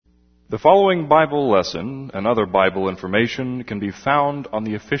The following Bible lesson and other Bible information can be found on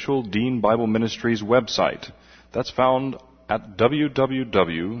the official Dean Bible Ministries website. That's found at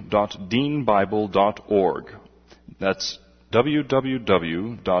www.deanbible.org. That's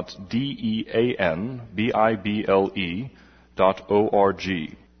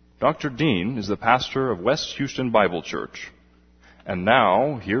www.deanbible.org. Dr. Dean is the pastor of West Houston Bible Church. And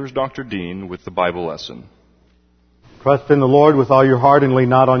now, here's Dr. Dean with the Bible lesson. Trust in the Lord with all your heart and lean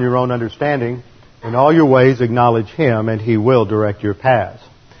not on your own understanding. In all your ways acknowledge Him, and He will direct your paths.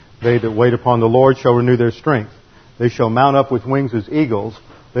 They that wait upon the Lord shall renew their strength. They shall mount up with wings as eagles.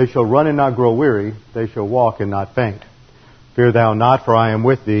 They shall run and not grow weary. They shall walk and not faint. Fear thou not, for I am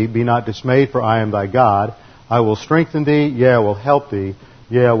with thee. Be not dismayed, for I am thy God. I will strengthen thee, yea, I will help thee.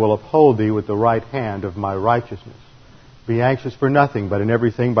 Yea, I will uphold thee with the right hand of my righteousness. Be anxious for nothing, but in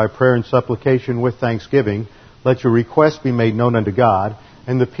everything by prayer and supplication with thanksgiving, let your requests be made known unto God,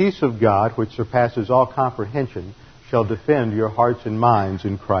 and the peace of God, which surpasses all comprehension, shall defend your hearts and minds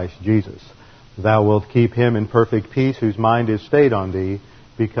in Christ Jesus. Thou wilt keep him in perfect peace, whose mind is stayed on thee,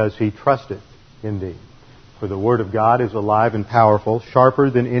 because he trusteth in thee. For the word of God is alive and powerful, sharper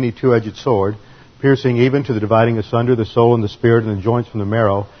than any two-edged sword, piercing even to the dividing asunder the soul and the spirit and the joints from the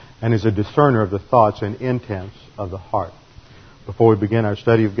marrow, and is a discerner of the thoughts and intents of the heart. Before we begin our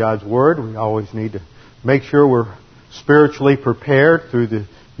study of God's Word, we always need to make sure we're spiritually prepared through the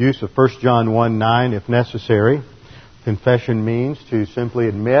use of 1 John 1:9 if necessary. Confession means to simply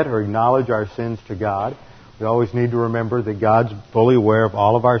admit or acknowledge our sins to God. We always need to remember that God's fully aware of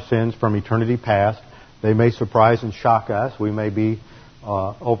all of our sins from eternity past. They may surprise and shock us. We may be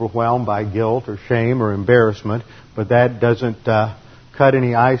overwhelmed by guilt or shame or embarrassment, but that doesn't cut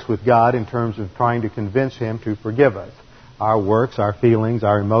any ice with God in terms of trying to convince Him to forgive us. Our works, our feelings,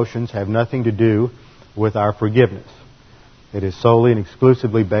 our emotions have nothing to do with our forgiveness. It is solely and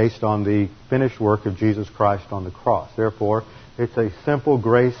exclusively based on the finished work of Jesus Christ on the cross. Therefore, it's a simple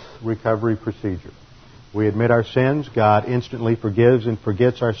grace recovery procedure. We admit our sins, God instantly forgives and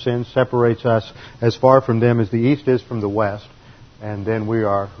forgets our sins, separates us as far from them as the east is from the west, and then we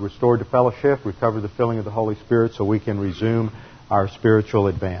are restored to fellowship, recover the filling of the Holy Spirit so we can resume our spiritual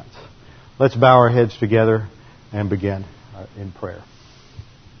advance. Let's bow our heads together and begin in prayer.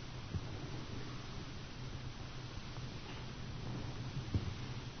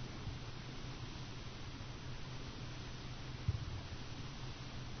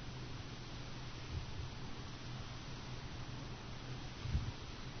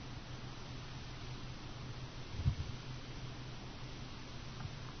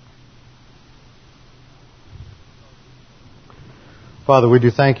 Father, we do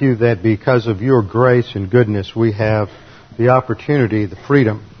thank you that because of your grace and goodness, we have the opportunity, the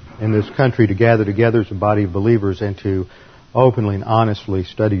freedom in this country to gather together as a body of believers and to openly and honestly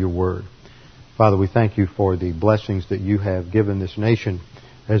study your word. Father, we thank you for the blessings that you have given this nation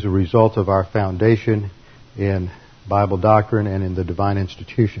as a result of our foundation in Bible doctrine and in the divine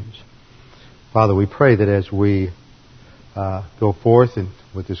institutions. Father, we pray that as we go forth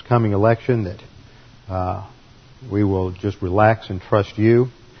with this coming election, that we will just relax and trust you,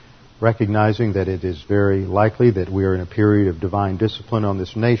 recognizing that it is very likely that we are in a period of divine discipline on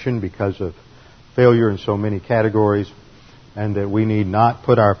this nation because of failure in so many categories, and that we need not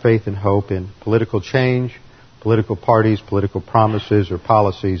put our faith and hope in political change, political parties, political promises, or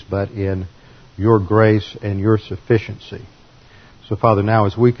policies, but in your grace and your sufficiency. So, Father, now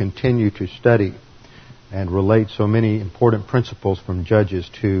as we continue to study and relate so many important principles from Judges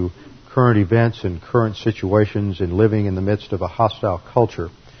to current events and current situations and living in the midst of a hostile culture,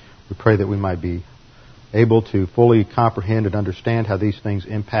 we pray that we might be able to fully comprehend and understand how these things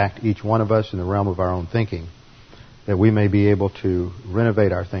impact each one of us in the realm of our own thinking, that we may be able to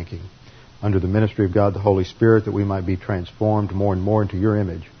renovate our thinking under the ministry of God the Holy Spirit, that we might be transformed more and more into your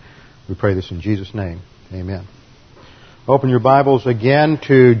image. We pray this in Jesus' name. Amen. Open your Bibles again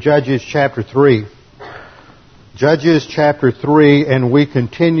to Judges chapter 3. Judges chapter 3, and we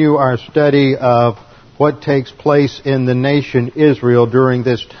continue our study of what takes place in the nation Israel during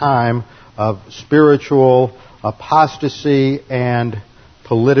this time of spiritual apostasy and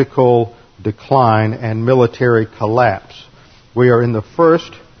political decline and military collapse. We are in the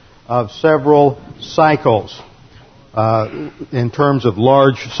first of several cycles. In terms of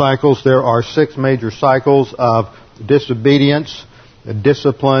large cycles, there are 6 major cycles of disobedience,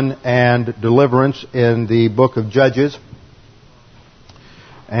 discipline, and deliverance in the book of Judges.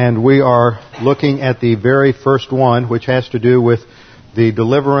 And we are looking at the very first one, which has to do with the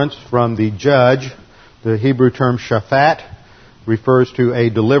deliverance from the judge. The Hebrew term shaphat refers to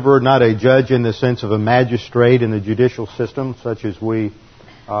a deliverer, not a judge in the sense of a magistrate in the judicial system, such as we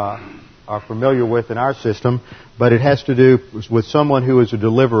are familiar with in our system, but it has to do with someone who is a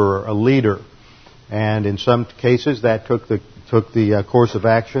deliverer, a leader. And in some cases that took the course of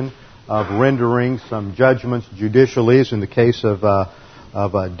action of rendering some judgments judicially, in the case of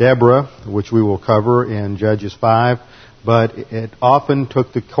Deborah, which we will cover in Judges 5. But it often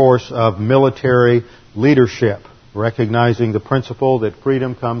took the course of military leadership, recognizing the principle that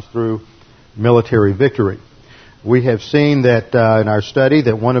freedom comes through military victory. We have seen that in our study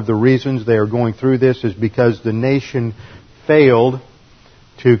that one of the reasons they are going through this is because the nation failed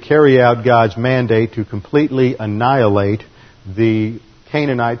to carry out God's mandate to completely annihilate the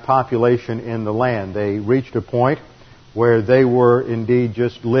Canaanite population in the land. They reached a point where they were indeed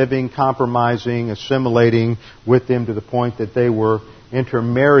just living, compromising, assimilating with them to the point that they were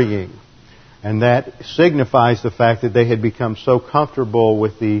intermarrying. And that signifies the fact that they had become so comfortable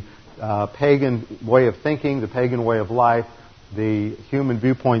with the pagan way of thinking, the pagan way of life, the human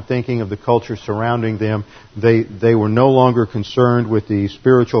viewpoint thinking of the culture surrounding them. They were no longer concerned with the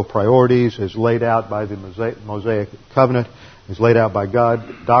spiritual priorities as laid out by the Mosaic Covenant, as laid out by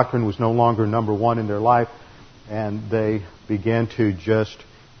God. Doctrine was no longer number one in their life, and they began to just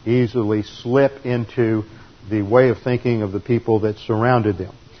easily slip into the way of thinking of the people that surrounded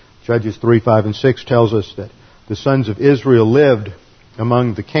them. Judges 3, 5, and 6 tells us that the sons of Israel lived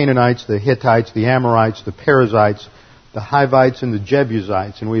among the Canaanites, the Hittites, the Amorites, the Perizzites, the Hivites, and the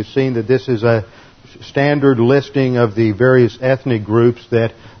Jebusites. And we've seen that this is a standard listing of the various ethnic groups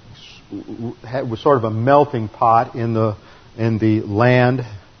that was sort of a melting pot in the land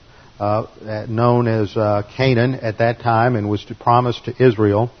known as Canaan at that time, and was promised to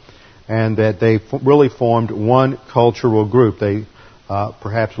Israel, and that they really formed one cultural group. They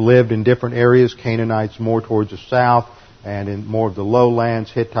perhaps lived in different areas, Canaanites more towards the south, and in more of the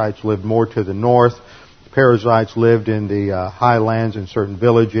lowlands. Hittites lived more to the north. Perizzites lived in the highlands in certain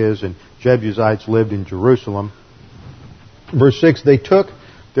villages, and Jebusites lived in Jerusalem. Verse 6, they took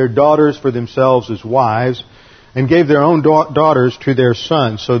their daughters for themselves as wives, and gave their own daughters to their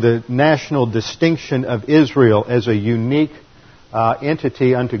sons. So the national distinction of Israel as a unique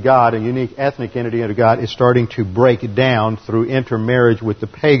entity unto God, a unique ethnic entity unto God, is starting to break down through intermarriage with the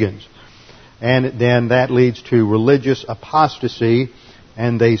pagans. And then that leads to religious apostasy,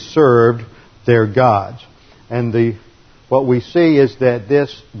 and they served their gods. And what we see is that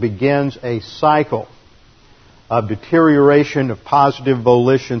this begins a cycle of deterioration of positive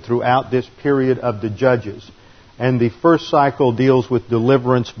volition throughout this period of the Judges. And the first cycle deals with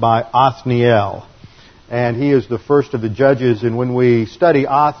deliverance by Othniel. And he is the first of the judges. And when we study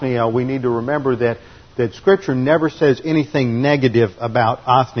Othniel, we need to remember that Scripture never says anything negative about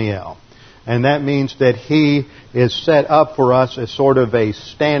Othniel. And that means that he is set up for us as sort of a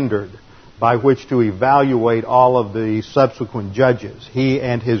standard by which to evaluate all of the subsequent judges. He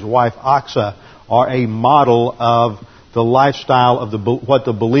and his wife Aksa are a model of the lifestyle of what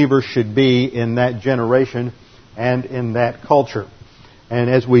the believer should be in that generation and in that culture. And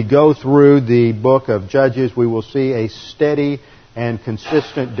as we go through the book of Judges, we will see a steady and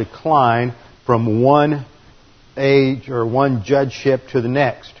consistent decline from one age or one judgeship to the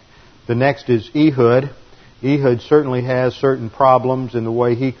next. The next is Ehud. Ehud certainly has certain problems in the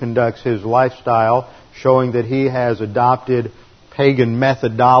way he conducts his lifestyle, showing that he has adopted pagan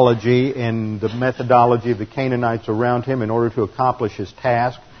methodology and the methodology of the Canaanites around him in order to accomplish his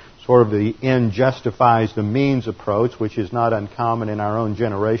task. Sort of the end justifies the means approach, which is not uncommon in our own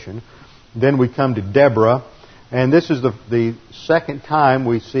generation. Then we come to Deborah, and this is the second time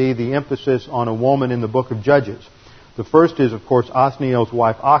we see the emphasis on a woman in the book of Judges. The first is, of course, Othniel's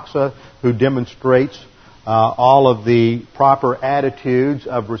wife Aksa, who demonstrates all of the proper attitudes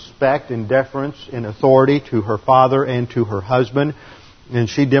of respect and deference and authority to her father and to her husband. And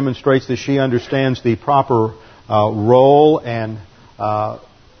she demonstrates that she understands the proper role and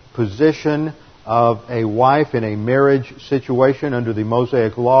position of a wife in a marriage situation under the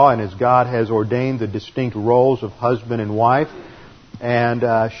Mosaic law, and as God has ordained the distinct roles of husband and wife.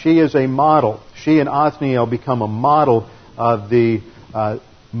 And she is a model. She and Othniel become a model of the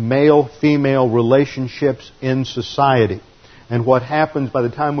male-female relationships in society. And what happens by the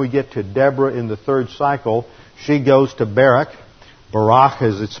time we get to Deborah in the third cycle, she goes to Barak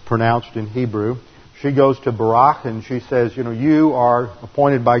as it's pronounced in Hebrew. She goes to Barak and she says, you are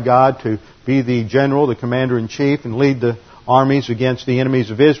appointed by God to be the general, the commander-in-chief, and lead the armies against the enemies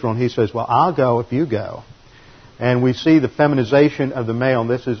of Israel. And he says, well, I'll go if you go. And we see the feminization of the male, and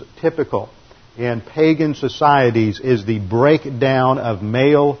this is typical in pagan societies, is the breakdown of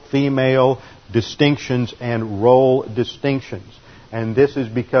male-female distinctions and role distinctions. And this is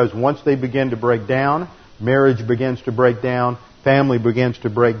because once they begin to break down, marriage begins to break down, family begins to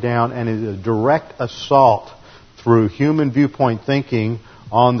break down, and it is a direct assault through human viewpoint thinking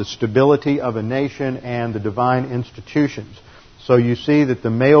on the stability of a nation and the divine institutions. So you see that the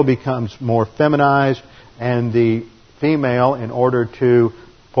male becomes more feminized, and the female, in order to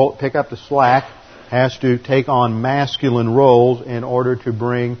pick up the slack, has to take on masculine roles in order to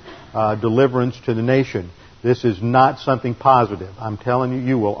bring deliverance to the nation. This is not something positive. I'm telling you,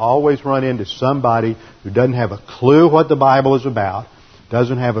 you will always run into somebody who doesn't have a clue what the Bible is about,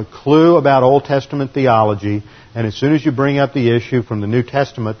 doesn't have a clue about Old Testament theology, and as soon as you bring up the issue from the New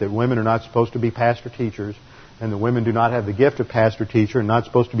Testament that women are not supposed to be pastor-teachers, and the women do not have the gift of pastor-teacher and not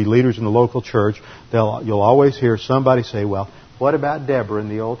supposed to be leaders in the local church, you'll always hear somebody say, well, what about Deborah in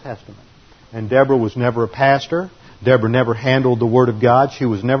the Old Testament? And Deborah was never a pastor. Deborah never handled the Word of God. She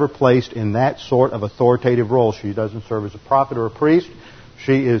was never placed in that sort of authoritative role. She doesn't serve as a prophet or a priest.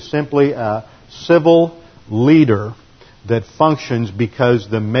 She is simply a civil leader that functions because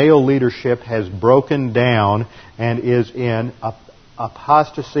the male leadership has broken down and is in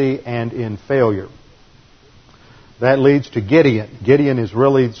apostasy and in failure. That leads to Gideon. Gideon is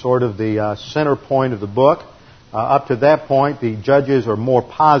really sort of the center point of the book. Up to that point, the judges are more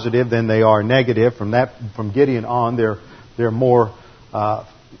positive than they are negative. From Gideon on, they're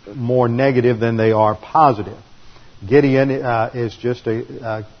more negative than they are positive. Gideon is just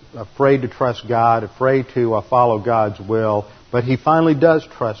afraid to trust God, afraid to follow God's will, but he finally does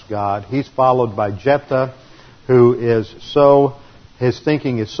trust God. He's followed by Jephthah, who is his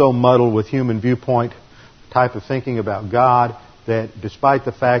thinking is so muddled with human viewpoint type of thinking about God, that despite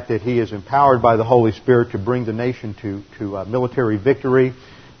the fact that he is empowered by the Holy Spirit to bring the nation to military victory,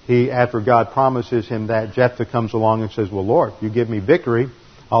 after God promises him that, Jephthah comes along and says, well, Lord, if you give me victory,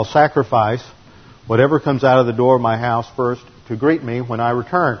 I'll sacrifice whatever comes out of the door of my house first to greet me when I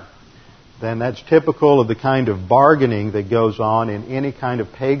return. Then that's typical of the kind of bargaining that goes on in any kind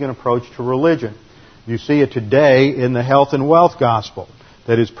of pagan approach to religion. You see it today in the health and wealth gospel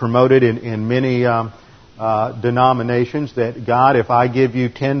that is promoted in many denominations, that God, if I give you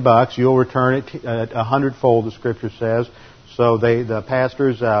 $10, you'll return it 100-fold, the Scripture says. So the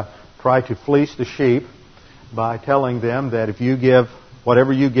pastors try to fleece the sheep by telling them that if you give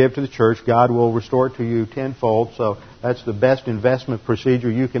whatever you give to the church, God will restore it to you tenfold. So that's the best investment procedure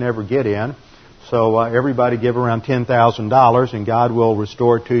you can ever get in. So everybody give around $10,000, and God will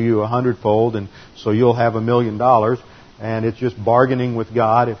restore it to you 100-fold, and so you'll have $1 million. And it's just bargaining with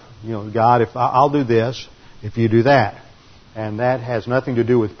God. God, if I'll do this, if you do that. And that has nothing to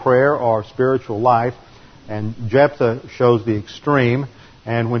do with prayer or spiritual life. And Jephthah shows the extreme.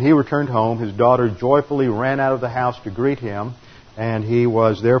 And when he returned home, his daughter joyfully ran out of the house to greet him. And he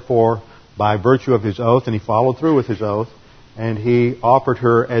was therefore, by virtue of his oath, and he followed through with his oath, and he offered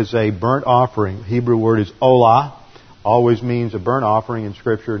her as a burnt offering. The Hebrew word is olah. Always means a burnt offering in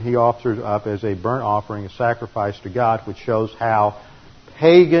Scripture. And he offers it up as a burnt offering, a sacrifice to God, which shows how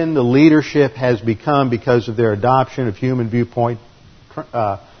pagan the leadership has become because of their adoption of human viewpoint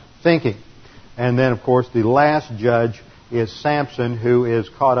thinking. And then, of course, the last judge is Samson, who is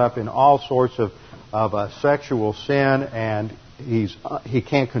caught up in all sorts of sexual sin, and he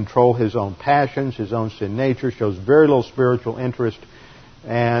can't control his own passions, his own sin nature, shows very little spiritual interest,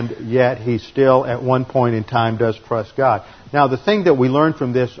 and yet he still, at one point in time, does trust God. Now, the thing that we learn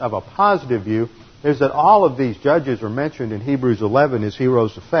from this of a positive view is that all of these judges are mentioned in Hebrews 11 as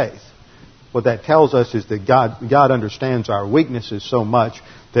heroes of faith. What that tells us is that God understands our weaknesses so much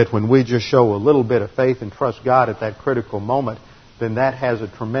that when we just show a little bit of faith and trust God at that critical moment, then that has a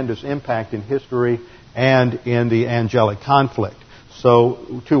tremendous impact in history and in the angelic conflict.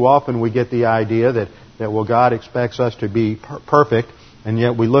 So too often we get the idea that God expects us to be perfect, and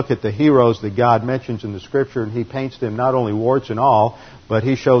yet we look at the heroes that God mentions in the Scripture, and He paints them not only warts and all, but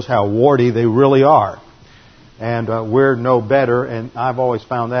He shows how warty they really are. And we're no better, and I've always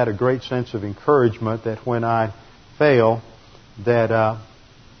found that a great sense of encouragement, that when I fail, that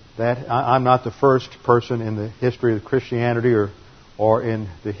I'm not the first person in the history of Christianity or in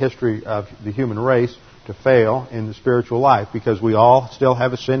the history of the human race to fail in the spiritual life, because we all still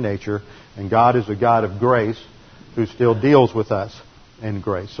have a sin nature, and God is a God of grace who still deals with us in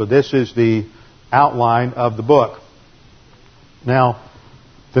grace. So this is the outline of the book. Now,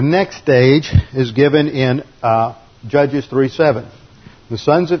 the next stage is given in Judges 3:7. The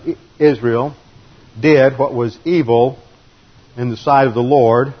sons of Israel did what was evil in the sight of the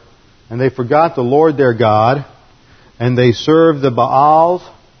Lord, and they forgot the Lord their God, and they served the Baals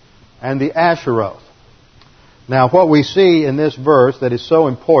and the Asheroth. Now, what we see in this verse that is so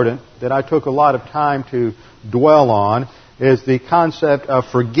important, that I took a lot of time to dwell on, is the concept of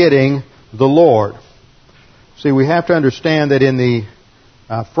forgetting the Lord. See, we have to understand that in the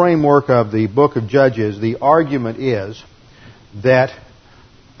framework of the book of Judges, the argument is that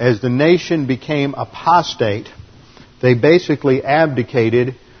as the nation became apostate, they basically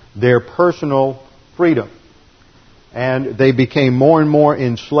abdicated their personal freedom. And they became more and more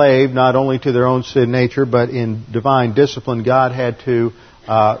enslaved, not only to their own sin nature, but in divine discipline, God had to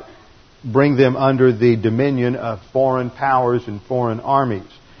bring them under the dominion of foreign powers and foreign armies.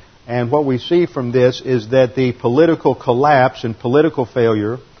 And what we see from this is that the political collapse and political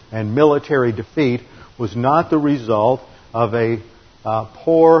failure and military defeat was not the result of a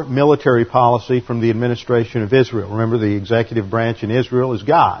poor military policy from the administration of Israel. Remember, the executive branch in Israel is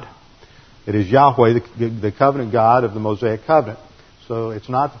God. It is Yahweh, the covenant God of the Mosaic covenant. So it's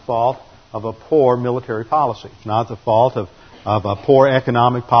not the fault of a poor military policy. It's not the fault of a poor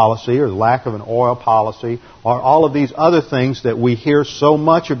economic policy or the lack of an oil policy or all of these other things that we hear so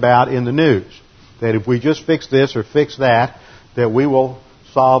much about in the news. That if we just fix this or fix that, that we will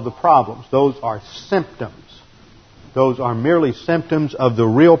solve the problems. Those are symptoms. Those are merely symptoms of the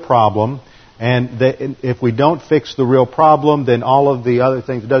real problem. And if we don't fix the real problem, then all of the other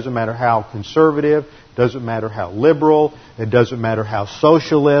things, it doesn't matter how conservative, it doesn't matter how liberal, it doesn't matter how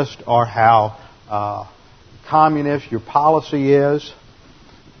socialist or how communist your policy is.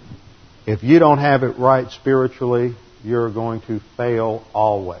 If you don't have it right spiritually, you're going to fail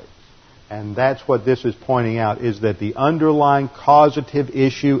always. And that's what this is pointing out, is that the underlying causative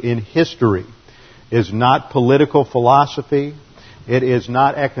issue in history is not political philosophy. It is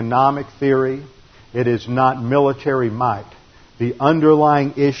not economic theory. It is not military might. The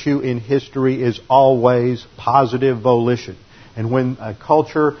underlying issue in history is always positive volition. And when a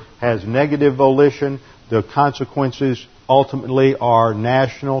culture has negative volition, the consequences ultimately are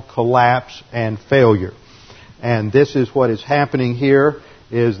national collapse and failure. And this is what is happening here,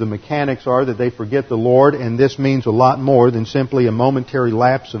 is the mechanics are that they forget the Lord, and this means a lot more than simply a momentary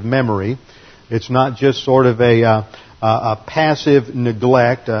lapse of memory. It's not just sort of a passive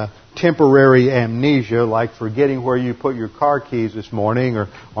neglect, a temporary amnesia, like forgetting where you put your car keys this morning,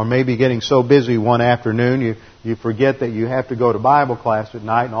 or maybe getting so busy one afternoon you forget that you have to go to Bible class at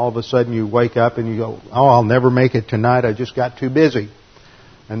night, and all of a sudden you wake up and you go, oh, I'll never make it tonight, I just got too busy.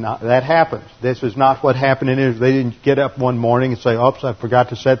 And that happens. This is not what happened in Israel. They didn't get up one morning and say, oops, I forgot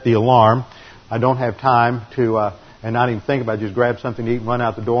to set the alarm. I don't have time to, and not even think about it, just grab something to eat and run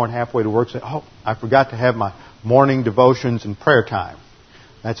out the door, and halfway to work say, oh, I forgot to have my morning devotions and prayer time.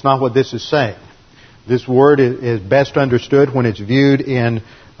 That's not what this is saying. This word is best understood when it's viewed in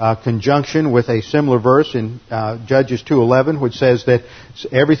conjunction with a similar verse in Judges 2:11, which says that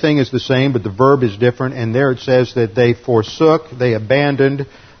everything is the same, but the verb is different. And there it says that they forsook, they abandoned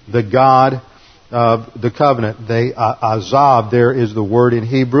the God of the covenant. They azav, there is the word in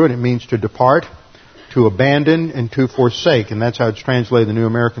Hebrew, and it means to depart, to abandon, and to forsake. And that's how it's translated in the New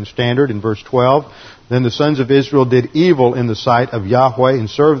American Standard in verse 12. Then the sons of Israel did evil in the sight of Yahweh and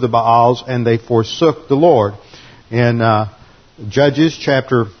served the Baals, and they forsook the Lord. In Judges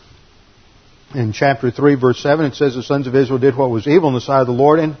chapter 3 verse 7, it says the sons of Israel did what was evil in the sight of the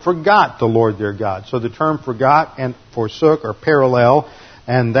Lord and forgot the Lord their God. So the term forgot and forsook are parallel,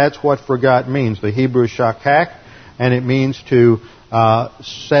 and that's what forgot means. The Hebrew is shakak, and it means to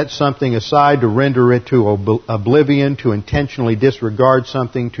set something aside, to render it to oblivion, to intentionally disregard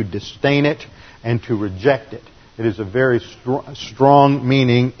something, to disdain it, and to reject it. It is a very strong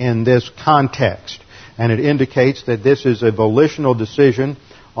meaning in this context. And it indicates that this is a volitional decision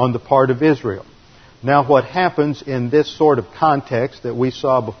on the part of Israel. Now, what happens in this sort of context that we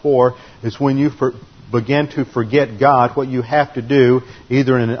saw before is when you begin to forget God, what you have to do,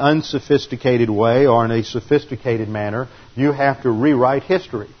 either in an unsophisticated way or in a sophisticated manner, you have to rewrite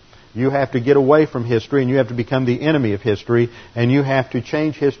history. You have to get away from history, and you have to become the enemy of history, and you have to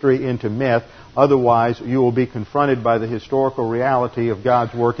change history into myth. Otherwise, you will be confronted by the historical reality of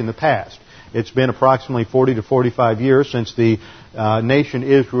God's work in the past. It's been approximately 40 to 45 years since the nation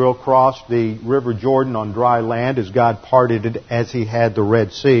Israel crossed the River Jordan on dry land as God parted it as He had the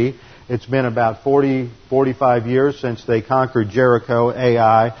Red Sea. It's been about 45 years since they conquered Jericho,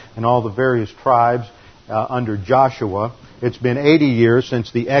 Ai, and all the various tribes under Joshua. It's been 80 years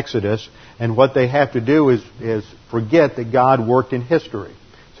since the Exodus, and what they have to do is forget that God worked in history.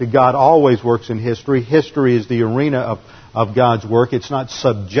 See, God always works in history. History is the arena of God's work. It's not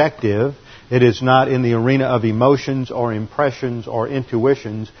subjective. It is not in the arena of emotions or impressions or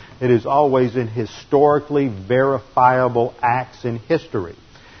intuitions. It is always in historically verifiable acts in history.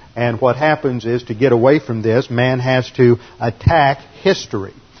 And what happens is, to get away from this, man has to attack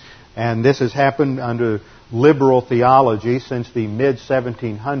history. And this has happened under liberal theology since the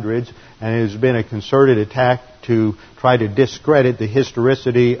mid-1700s, and it has been a concerted attack to try to discredit the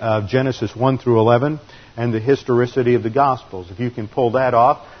historicity of Genesis 1 through 11 and the historicity of the Gospels. If you can pull that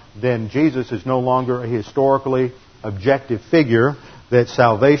off, then Jesus is no longer a historically objective figure, that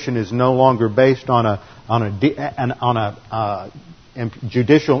salvation is no longer based on a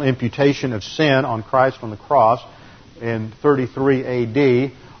judicial imputation of sin on Christ on the cross in 33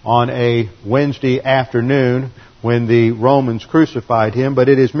 A.D. on a Wednesday afternoon when the Romans crucified him, but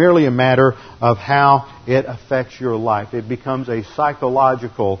it is merely a matter of how it affects your life. It becomes a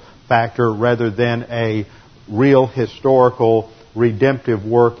psychological factor rather than a real historical redemptive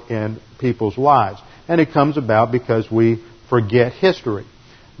work in people's lives. And it comes about because we forget history.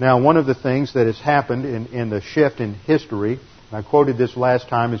 Now, one of the things that has happened in the shift in history, and I quoted this last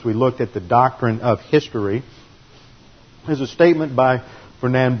time as we looked at the doctrine of history, is a statement by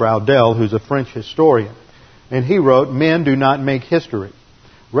Fernand Braudel, who's a French historian. And he wrote, "Men do not make history.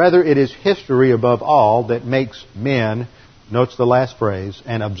 Rather, it is history above all that makes men," notes the last phrase,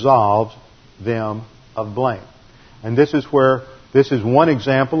 "and absolves them of blame." And this is one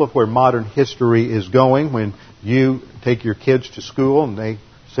example of where modern history is going. When you take your kids to school and they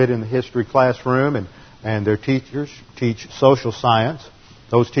sit in the history classroom and their teachers teach social science,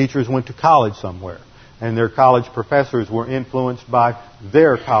 those teachers went to college somewhere. And their college professors were influenced by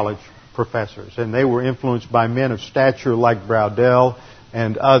their college professors. And they were influenced by men of stature like Braudel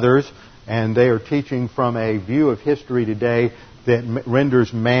and others. And they are teaching from a view of history today that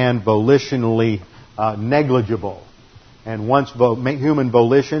renders man volitionally negligible. And once human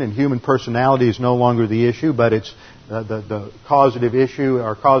volition and human personality is no longer the issue, but it's the causative issue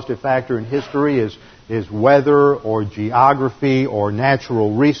or causative factor in history is weather or geography or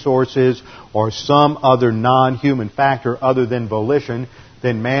natural resources or some other non-human factor other than volition,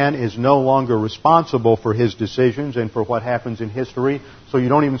 then man is no longer responsible for his decisions and for what happens in history. So you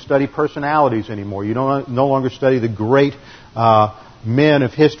don't even study personalities anymore. You no longer study the great men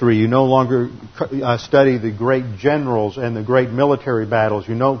of history. You no longer study the great generals and the great military battles.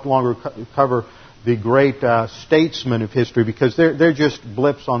 You no longer cover the great statesmen of history because they're just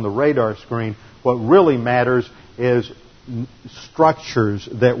blips on the radar screen. What really matters is structures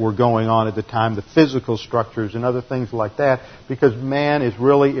that were going on at the time, the physical structures and other things like that, because man is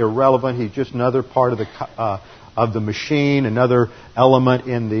really irrelevant. He's just another part of the machine, another element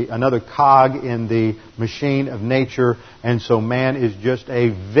another cog in the machine of nature, and so man is just a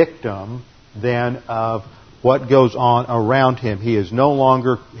victim then of what goes on around him.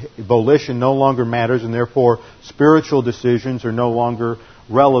 Volition no longer matters, and therefore spiritual decisions are no longer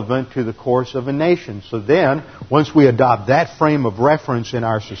relevant to the course of a nation. So then, once we adopt that frame of reference in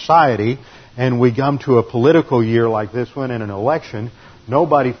our society, and we come to a political year like this one in an election,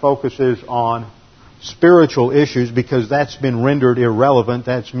 nobody focuses on spiritual issues because that's been rendered irrelevant.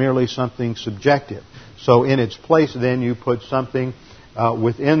 That's merely something subjective. So in its place, then, you put something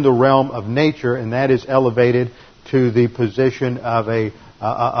within the realm of nature, and that is elevated to the position of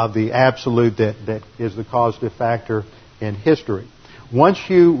the absolute that is the causative factor in history. Once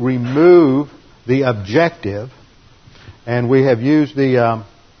you remove the objective, and we have used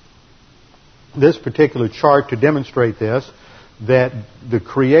this particular chart to demonstrate this, that the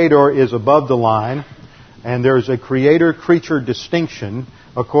Creator is above the line, and there is a Creator-creature distinction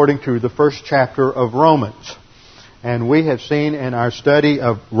according to the first chapter of Romans. And we have seen in our study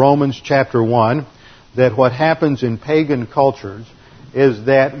of Romans chapter 1 that what happens in pagan cultures is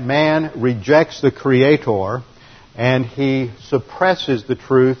that man rejects the Creator and he suppresses the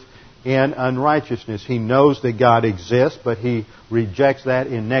truth in unrighteousness. He knows that God exists, but he rejects that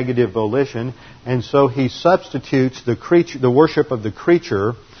in negative volition, and so he substitutes the worship of the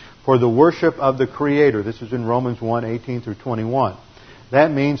creature for the worship of the Creator. This is in Romans 1:18 through 21.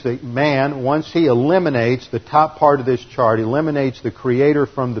 That means that man, once he eliminates the top part of this chart, eliminates the Creator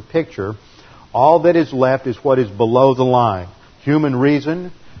from the picture, all that is left is what is below the line. Human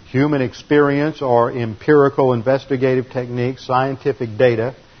reason, human experience or empirical investigative techniques, scientific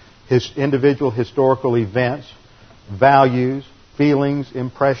data, individual historical events, values, feelings,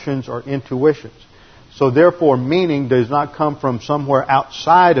 impressions, or intuitions. So therefore, meaning does not come from somewhere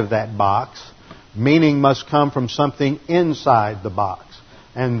outside of that box. Meaning must come from something inside the box.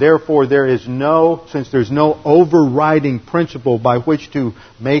 And therefore, since there's no overriding principle by which to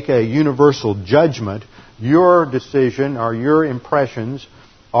make a universal judgment, your decision or your impressions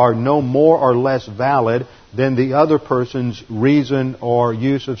are no more or less valid than the other person's reason or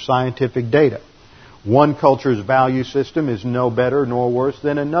use of scientific data. One culture's value system is no better nor worse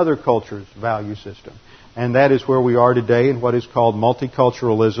than another culture's value system. and that is where we are today in what is called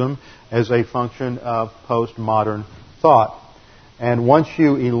multiculturalism as a function of postmodern thought. And once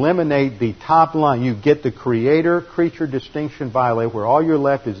you eliminate the top line, you get the creator-creature distinction violated, where all you're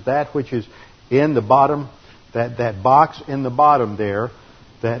left is that which is in the bottom, that box in the bottom there,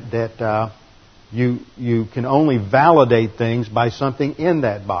 you can only validate things by something in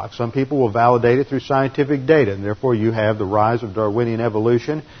that box. Some people will validate it through scientific data, and therefore you have the rise of Darwinian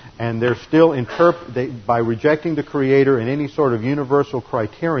evolution, and they're still by rejecting the creator in any sort of universal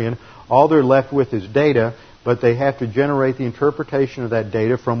criterion, all they're left with is data, but they have to generate the interpretation of that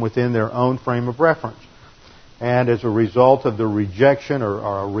data from within their own frame of reference. And as a result of the rejection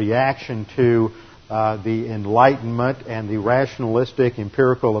or a reaction to the Enlightenment and the rationalistic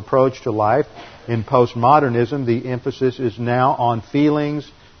empirical approach to life, in postmodernism, the emphasis is now on feelings,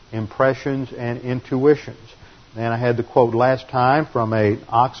 impressions, and intuitions. And I had the quote last time from an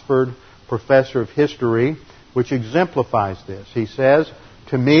Oxford professor of history, which exemplifies this. He says,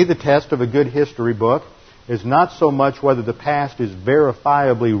 "To me, the test of a good history book is not so much whether the past is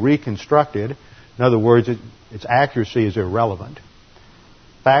verifiably reconstructed." In other words, its accuracy is irrelevant.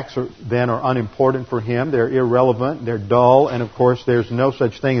 Facts are unimportant for him. They're irrelevant. They're dull. And, of course, there's no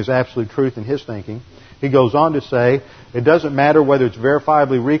such thing as absolute truth in his thinking. He goes on to say, it doesn't matter whether it's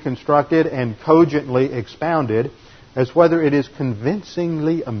verifiably reconstructed and cogently expounded, as whether it is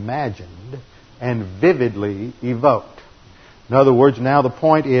convincingly imagined and vividly evoked. In other words, now the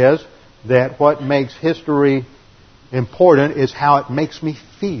point is that what makes history important is how it makes me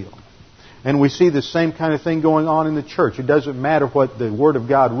feel. And we see the same kind of thing going on in the church. It doesn't matter what the Word of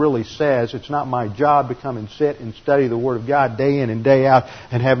God really says. It's not my job to come and sit and study the Word of God day in and day out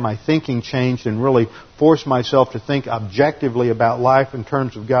and have my thinking changed and really force myself to think objectively about life in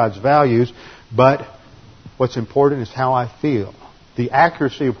terms of God's values. But what's important is how I feel. The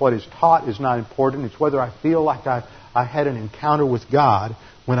accuracy of what is taught is not important. It's whether I feel like I had an encounter with God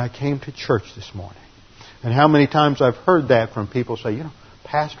when I came to church this morning. And how many times I've heard that from people say,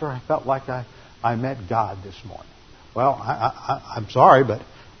 Pastor, I felt like I met God this morning. Well, I'm sorry, but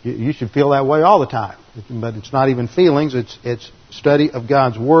you should feel that way all the time. But it's not even feelings. It's study of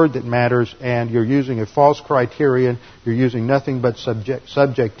God's Word that matters, and you're using a false criterion. You're using nothing but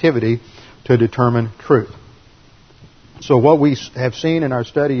subjectivity to determine truth. So what we have seen in our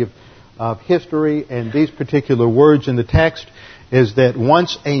study of history and these particular words in the text is that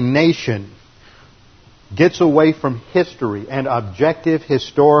once a nation gets away from history and objective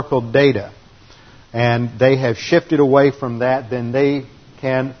historical data, and they have shifted away from that, then they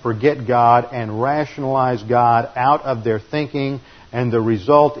can forget God and rationalize God out of their thinking, and the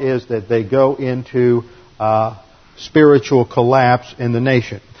result is that they go into spiritual collapse in the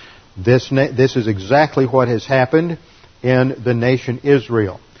nation. This is exactly what has happened in the nation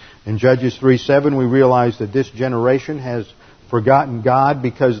Israel. In Judges 3:7, we realize that this generation has forgotten God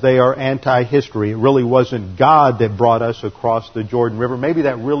because they are anti-history. It really wasn't God that brought us across the Jordan River. Maybe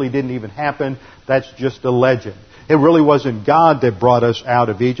that really didn't even happen. That's just a legend. It really wasn't God that brought us out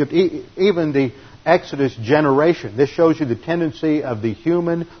of Egypt. Even the Exodus generation. This shows you the tendency of the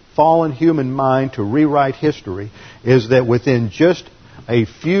fallen human mind to rewrite history, is that within just a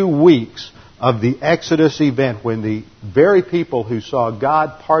few weeks of the Exodus event, when the very people who saw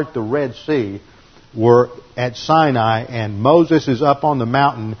God part the Red Sea were at Sinai, and Moses is up on the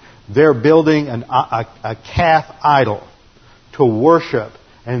mountain, they're building a calf idol to worship,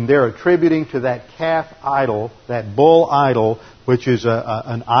 and they're attributing to that calf idol, that bull idol, which is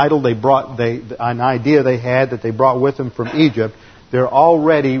an idol an idea they had that they brought with them from Egypt. They're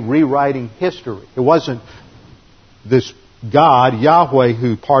already rewriting history. It wasn't this God, Yahweh,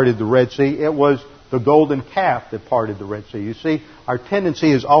 who parted the Red Sea. It was the golden calf that parted the Red Sea. You see, our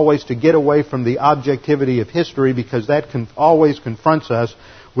tendency is always to get away from the objectivity of history, because that always confronts us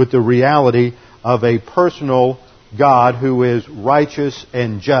with the reality of a personal God who is righteous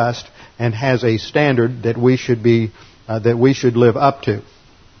and just and has a standard that we should live up to.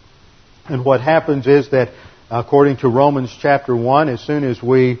 And what happens is that, according to Romans chapter 1, as soon as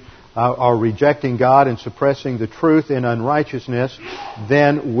we are rejecting God and suppressing the truth in unrighteousness,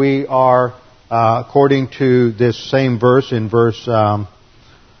 then we are, according to this same verse and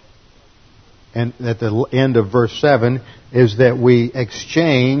at the end of verse 7, is that we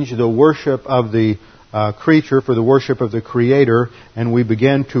exchange the worship of the creature for the worship of the Creator, and we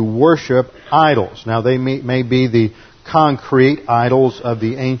begin to worship idols. Now, they may be the concrete idols of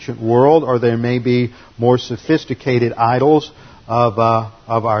the ancient world, or there may be more sophisticated idols of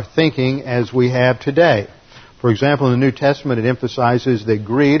our thinking as we have today. For example, in the New Testament, it emphasizes that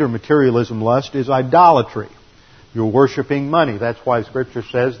greed or materialism lust is idolatry. You're worshiping money. That's why Scripture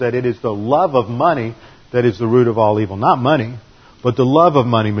says that it is the love of money that is the root of all evil. Not money, but the love of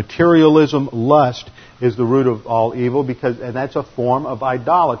money. Materialism, lust, is the root of all evil, and that's a form of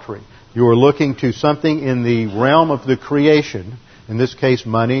idolatry. You are looking to something in the realm of the creation, in this case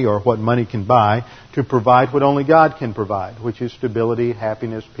money or what money can buy, to provide what only God can provide, which is stability,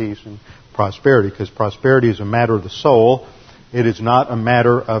 happiness, peace, and prosperity. Because prosperity is a matter of the soul. It is not a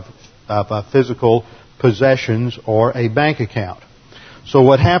matter of physical possessions or a bank account. So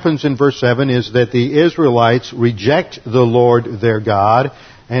what happens in verse 7 is that the Israelites reject the Lord their God,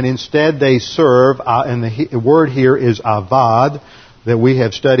 and instead they serve, and the word here is avad, that we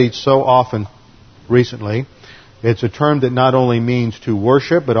have studied so often recently. It's a term that not only means to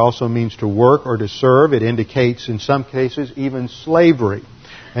worship, but also means to work or to serve. It indicates, in some cases, even slavery.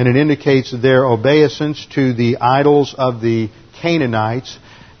 And it indicates their obeisance to the idols of the Canaanites.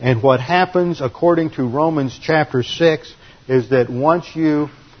 And what happens, according to Romans chapter 6, is that once you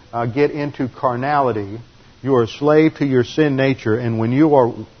get into carnality, you are a slave to your sin nature. And when you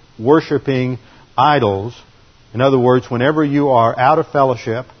are worshiping idols, in other words, whenever you are out of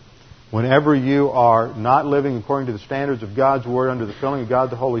fellowship, whenever you are not living according to the standards of God's Word under the filling of God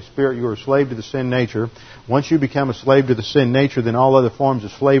the Holy Spirit, you are a slave to the sin nature. Once you become a slave to the sin nature, then all other forms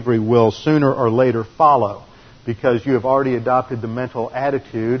of slavery will sooner or later follow, because you have already adopted the mental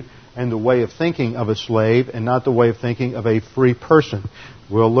attitude and the way of thinking of a slave and not the way of thinking of a free person.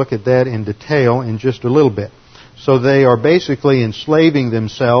 We'll look at that in detail in just a little bit. So they are basically enslaving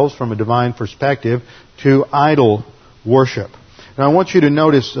themselves from a divine perspective to idol worship. Now I want you to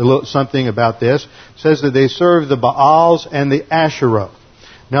notice something about this. It says that they serve the Baals and the Asheroth.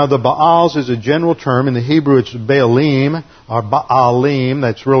 Now the Baals is a general term. In the Hebrew it's Baalim or Baalim.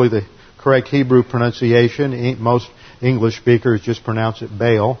 That's really the correct Hebrew pronunciation. Most English speakers just pronounce it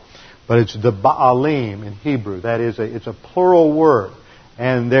Baal. But it's the Baalim in Hebrew. That is, it's a plural word.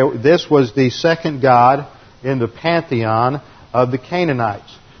 And this was the second god in the pantheon of the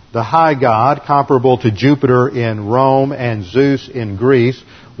Canaanites. The high god, comparable to Jupiter in Rome and Zeus in Greece,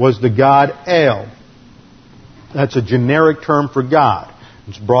 was the god El. That's a generic term for God.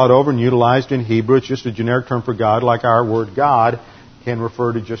 It's brought over and utilized in Hebrew. It's just a generic term for God, like our word God can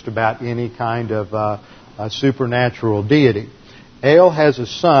refer to just about any kind of a supernatural deity. El has a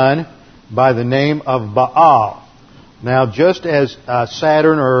son by the name of Baal. Now, just as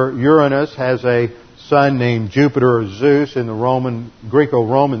Saturn or Uranus has a son named Jupiter or Zeus in the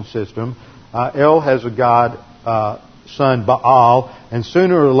Greco-Roman system, El has a god son Baal, and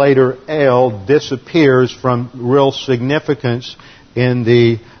sooner or later El disappears from real significance in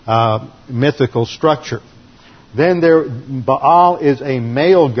the mythical structure. Then Baal is a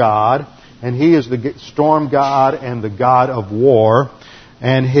male god, and he is the storm god and the god of war.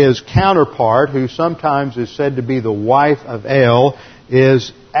 And his counterpart, who sometimes is said to be the wife of El,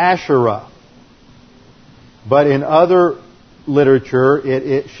 is Asherah. But in other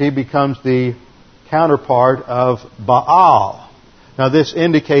literature, she becomes the counterpart of Baal. Now this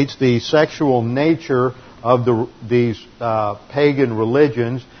indicates the sexual nature of these pagan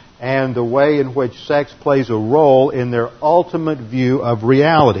religions and the way in which sex plays a role in their ultimate view of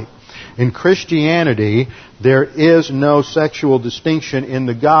reality. In Christianity, there is no sexual distinction in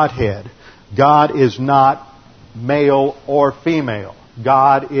the Godhead. God is not male or female.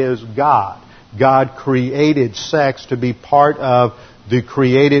 God is God. God created sex to be part of the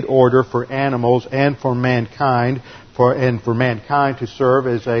created order for animals and for mankind, for mankind to serve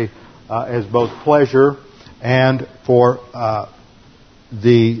as both pleasure and for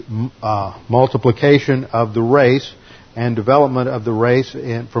the multiplication of the race and development of the race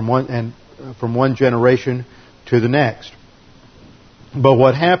from one generation to the next. But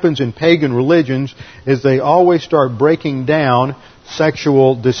what happens in pagan religions is they always start breaking down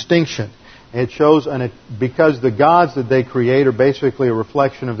sexual distinction. It shows, because the gods that they create are basically a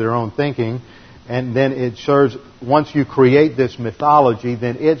reflection of their own thinking, and then it serves, once you create this mythology,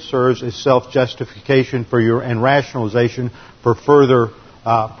 then it serves as self-justification and rationalization for further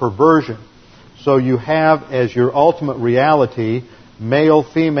perversion. So you have as your ultimate reality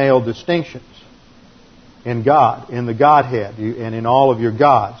male-female distinctions in God, in the Godhead, and in all of your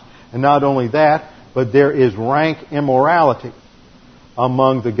gods. And not only that, but there is rank immorality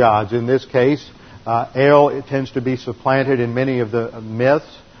among the gods. In this case, El tends to be supplanted in many of the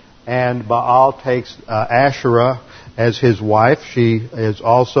myths, and Baal takes Asherah as his wife. She is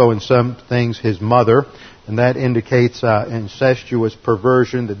also in some things his mother, and that indicates incestuous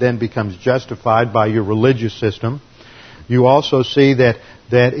perversion that then becomes justified by your religious system. You also see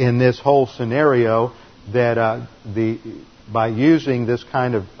that in this whole scenario, that by using this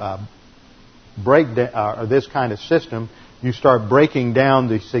kind of breakdown or this kind of system, you start breaking down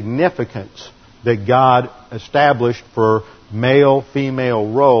the significance that God established for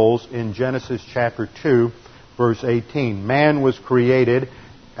male-female roles in Genesis chapter 2, verse 18. Man was created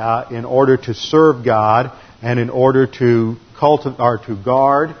in order to serve God and in order to to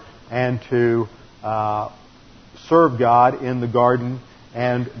guard and to serve God in the garden,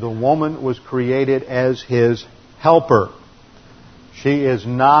 and the woman was created as His helper. She is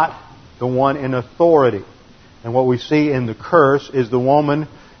not the one in authority. And what we see in the curse is the woman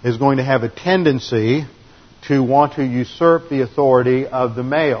is going to have a tendency to want to usurp the authority of the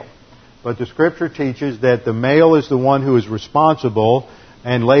male. But the Scripture teaches that the male is the one who is responsible,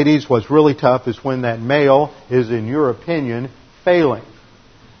 and ladies, what's really tough is when that male is, in your opinion, failing.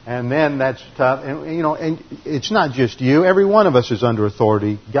 And then that's tough. And it's not just you. Every one of us is under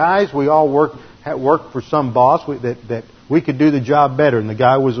authority. Guys, we all work for some boss that we could do the job better, and the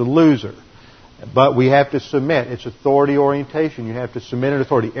guy was a loser. But we have to submit. It's authority orientation. You have to submit to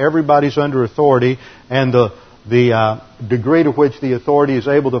authority. Everybody's under authority, and the degree to which the authority is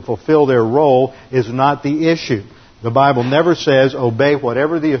able to fulfill their role is not the issue. The Bible never says obey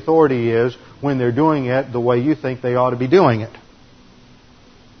whatever the authority is when they're doing it the way you think they ought to be doing it.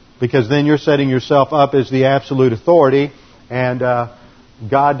 Because then you're setting yourself up as the absolute authority, and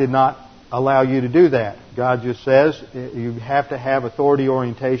God did not allow you to do that. God just says you have to have authority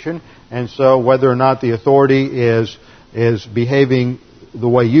orientation, and so whether or not the authority is behaving the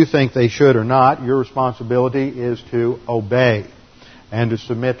way you think they should or not, your responsibility is to obey and to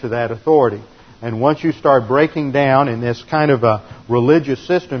submit to that authority. And once you start breaking down in this kind of a religious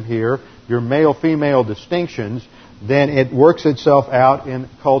system here, your male-female distinctions, then it works itself out in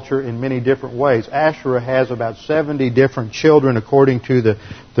culture in many different ways. Asherah has about 70 different children according to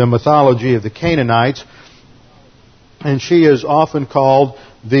the mythology of the Canaanites, and she is often called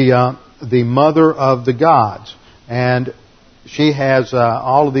the mother of the gods. And she has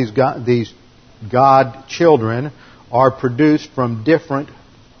all of these god children are produced from different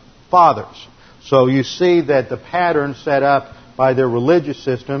fathers. So you see that the pattern set up by their religious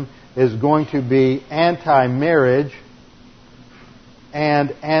system is going to be anti-marriage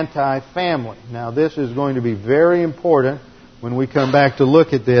and anti-family. Now, this is going to be very important when we come back to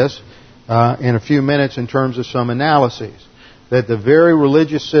look at this in a few minutes in terms of some analyses. That the very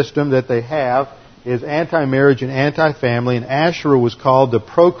religious system that they have is anti-marriage and anti-family, and Asherah was called the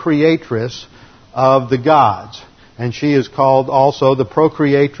procreatress of the gods. And she is called also the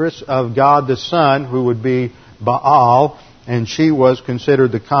procreatress of God the Son, who would be Baal, and she was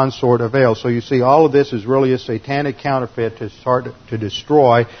considered the consort of El. So you see, all of this is really a satanic counterfeit to start to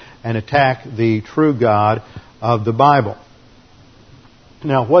destroy and attack the true God of the Bible.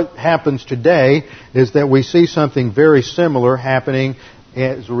 Now, what happens today is that we see something very similar happening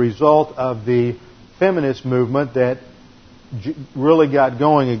as a result of the feminist movement that really got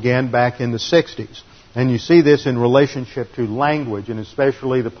going again back in the 60s. And you see this in relationship to language, and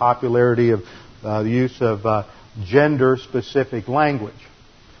especially the popularity of the use of gender-specific language,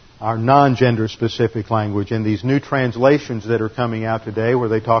 or non-gender-specific language. And these new translations that are coming out today where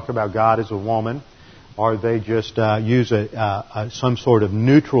they talk about God as a woman, or they just use some sort of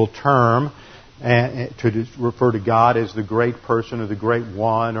neutral term to refer to God as the great person or the great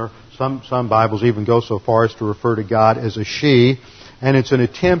one, or some Bibles even go so far as to refer to God as a she. And it's an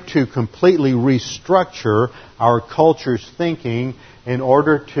attempt to completely restructure our culture's thinking in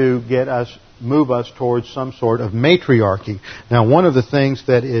order to move us towards some sort of matriarchy. Now, one of the things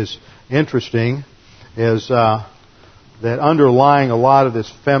that is interesting is that underlying a lot of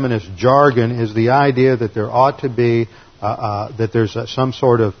this feminist jargon is the idea that there ought to be that there's some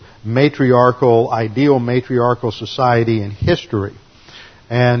sort of ideal matriarchal society in history.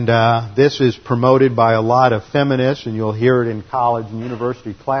 And this is promoted by a lot of feminists, and you'll hear it in college and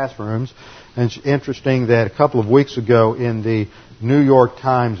university classrooms. And it's interesting that a couple of weeks ago in the New York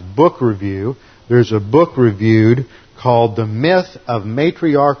Times book review, there's a book reviewed called The Myth of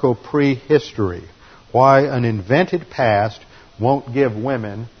Matriarchal Prehistory: Why an Invented Past Won't Give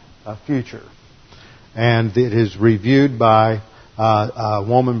Women a Future. And it is reviewed by a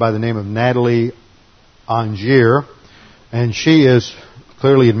woman by the name of Natalie Angier, and she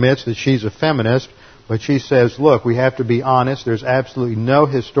clearly admits that she's a feminist, but she says, look, we have to be honest. There's absolutely no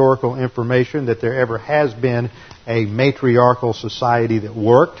historical information that there ever has been a matriarchal society that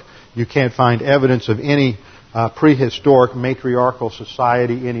worked. You can't find evidence of any prehistoric matriarchal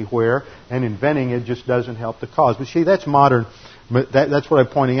society anywhere, and inventing it just doesn't help the cause. But see, that's modern. That's what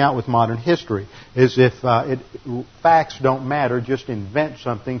I'm pointing out with modern history, is if facts don't matter, just invent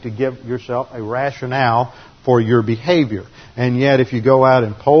something to give yourself a rationale for your behavior. And yet, if you go out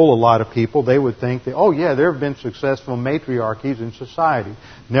and poll a lot of people, they would think that, oh yeah, there have been successful matriarchies in society.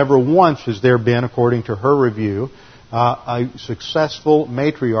 Never once has there been, according to her review, a successful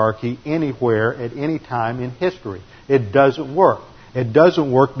matriarchy anywhere at any time in history. It doesn't work. It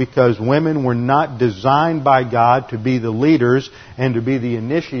doesn't work because women were not designed by God to be the leaders and to be the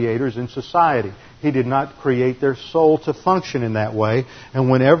initiators in society. He did not create their soul to function in that way. And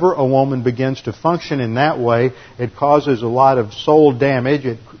whenever a woman begins to function in that way, it causes a lot of soul damage.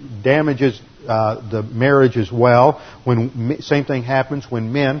 It damages the marriage as well. Same thing happens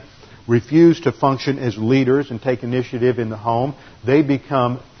when men refuse to function as leaders and take initiative in the home. They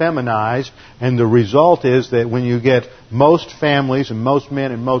become feminized, and the result is that when you get most families and most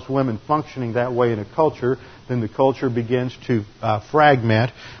men and most women functioning that way in a culture, then the culture begins to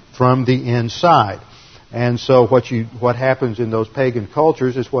fragment from the inside. And so what happens in those pagan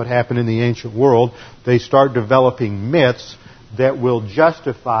cultures is what happened in the ancient world. They start developing myths that will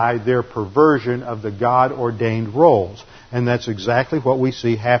justify their perversion of the God-ordained roles. And that's exactly what we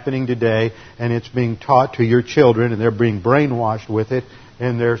see happening today, and it's being taught to your children, and they're being brainwashed with it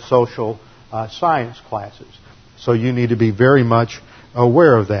in their social science classes. So you need to be very much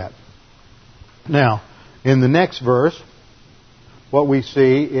aware of that. Now, in the next verse, what we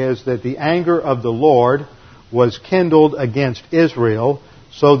see is that the anger of the Lord was kindled against Israel,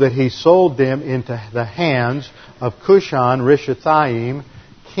 so that he sold them into the hands of Cushan-Rishathaim,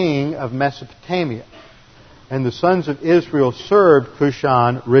 king of Mesopotamia. And the sons of Israel served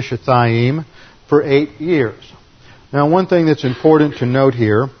Cushan-Rishathaim for 8 years. Now, one thing that's important to note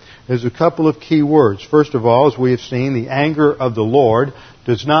here is a couple of key words. First of all, as we have seen, the anger of the Lord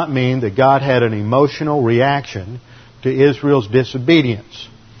does not mean that God had an emotional reaction to Israel's disobedience.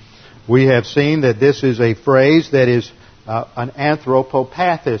 We have seen that this is a phrase that is an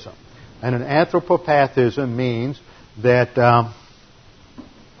anthropopathism. And an anthropopathism means that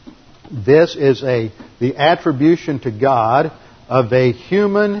this is the attribution to God of a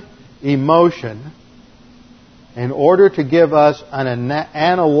human emotion in order to give us an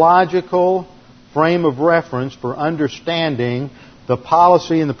analogical frame of reference for understanding the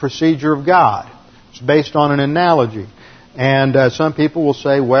policy and the procedure of God. It's based on an analogy. And some people will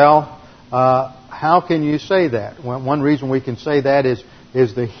say, well, how can you say that? Well, one reason we can say that is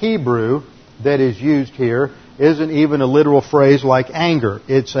the Hebrew that is used here isn't even a literal phrase like anger.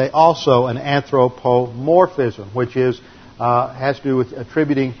 It's also an anthropomorphism, which has to do with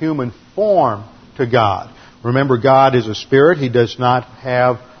attributing human form to God. Remember, God is a spirit. He does not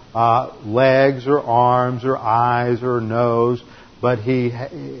have legs or arms or eyes or nose. But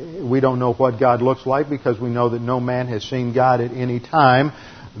we don't know what God looks like because we know that no man has seen God at any time.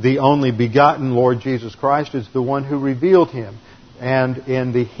 The only begotten Lord Jesus Christ is the one who revealed Him. And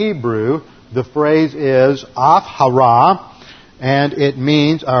in the Hebrew, the phrase is af hara, and it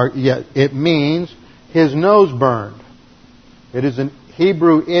means his nose burned. It is a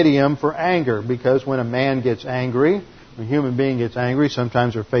Hebrew idiom for anger, because when a man gets angry, when a human being gets angry,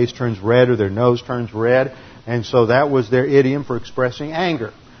 sometimes their face turns red or their nose turns red, and so that was their idiom for expressing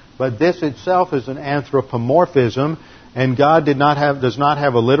anger. But this itself is an anthropomorphism, and God does not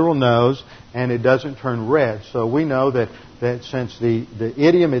have a literal nose, and it doesn't turn red. So we know that since the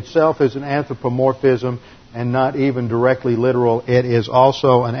idiom itself is an anthropomorphism and not even directly literal, it is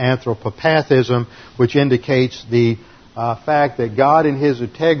also an anthropopathism, which indicates the fact that God in His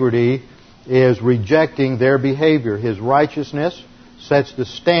integrity is rejecting their behavior. His righteousness sets the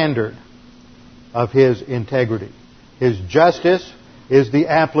standard of His integrity. His justice is the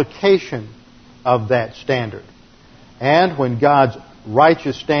application of that standard. And when God's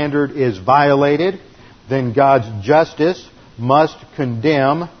righteous standard is violated, then God's justice must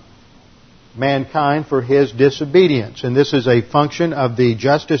condemn mankind for his disobedience. And this is a function of the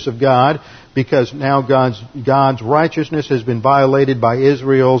justice of God, because now God's righteousness has been violated by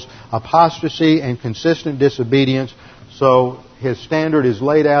Israel's apostasy and consistent disobedience. So His standard is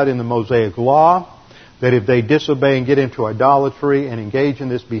laid out in the Mosaic Law, that if they disobey and get into idolatry and engage in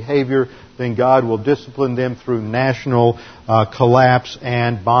this behavior, then God will discipline them through national collapse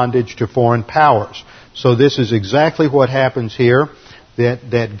and bondage to foreign powers. So this is exactly what happens here,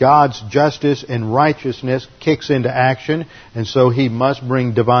 that God's justice and righteousness kicks into action, and so He must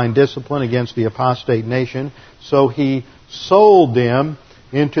bring divine discipline against the apostate nation. So He sold them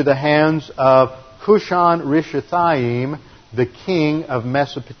into the hands of Cushan-Rishathaim, the king of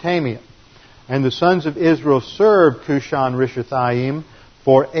Mesopotamia. And the sons of Israel served Cushan-Rishathaim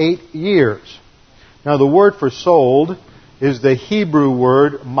for 8 years. Now the word for sold is the Hebrew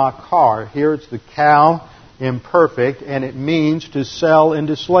word makar. Here it's the cow imperfect, and it means to sell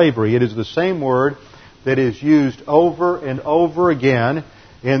into slavery. It is the same word that is used over and over again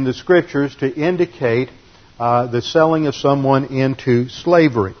in the Scriptures to indicate the selling of someone into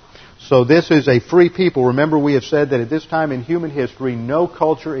slavery. So this is a free people. Remember, we have said that at this time in human history, no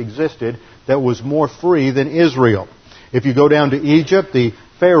culture existed that was more free than Israel. If you go down to Egypt, the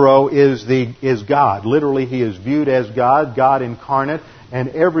Pharaoh is God. Literally, he is viewed as God, God incarnate, and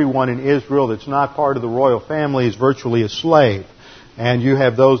everyone in Israel that's not part of the royal family is virtually a slave. And you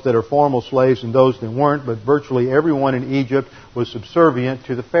have those that are formal slaves and those that weren't, but virtually everyone in Egypt was subservient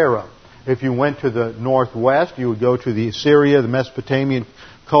to the Pharaoh. If you went to the northwest, you would go to the Assyria, the Mesopotamian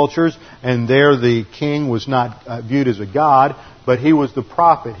cultures, and there the king was not viewed as a god, but he was the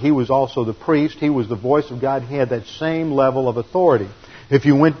prophet. He was also the priest. He was the voice of God. He had that same level of authority. If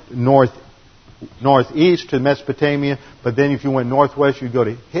you went northeast to Mesopotamia, but then if you went northwest, you'd go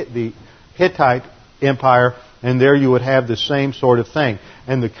to the Hittite Empire, and there you would have the same sort of thing.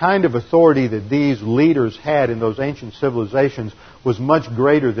 And the kind of authority that these leaders had in those ancient civilizations was much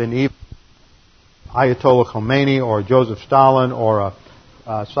greater than even Ayatollah Khomeini or Joseph Stalin or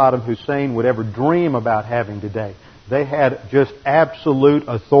Saddam Hussein would ever dream about having today. They had just absolute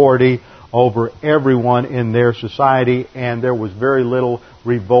authority over everyone in their society, and there was very little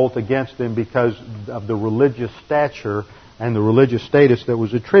revolt against them because of the religious stature and the religious status that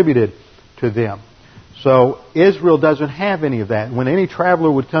was attributed to them. So Israel doesn't have any of that. When any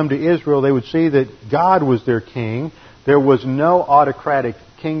traveler would come to Israel, they would see that God was their king. There was no autocratic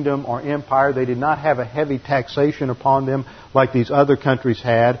kingdom or empire. They did not have a heavy taxation upon them like these other countries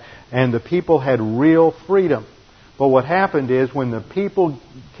had, and the people had real freedom. But what happened is when the people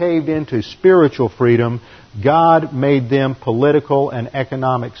caved into spiritual freedom, God made them political and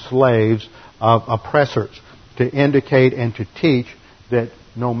economic slaves of oppressors to indicate and to teach that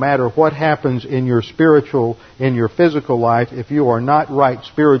no matter what happens in your physical life, if you are not right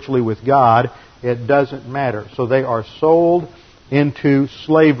spiritually with God, it doesn't matter. So they are sold into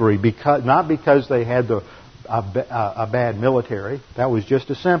slavery, not because they had a bad military. That was just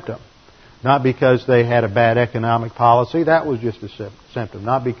a symptom. Not because they had a bad economic policy. That was just a symptom.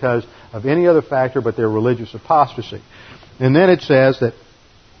 Not because of any other factor but their religious apostasy. And then it says that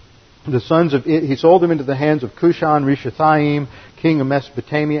he sold them into the hands of Cushan-Rishathaim, king of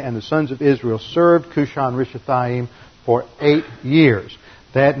Mesopotamia, and the sons of Israel served Cushan-Rishathaim for 8 years.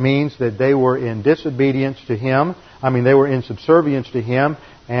 That means that they were in disobedience to him. They were in subservience to him,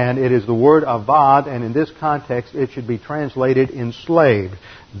 and it is the word avad, and in this context it should be translated enslaved.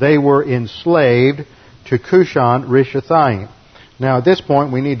 They were enslaved to Cushan-Rishathaim. Now at this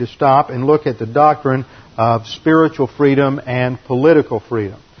point we need to stop and look at the doctrine of spiritual freedom and political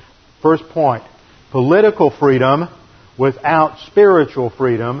freedom. First point, political freedom without spiritual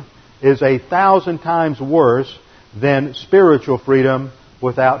freedom is 1,000 times worse than spiritual freedom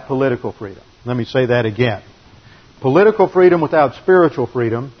without political freedom. Let me say that again. Political freedom without spiritual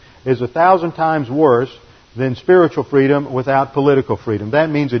freedom is 1,000 times worse than spiritual freedom without political freedom. That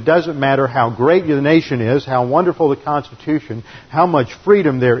means it doesn't matter how great the nation is, how wonderful the Constitution, how much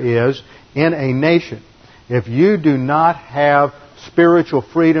freedom there is in a nation. If you do not have spiritual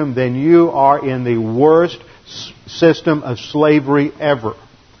freedom, then you are in the worst system of slavery ever.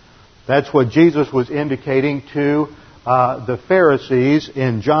 That's what Jesus was indicating to the Pharisees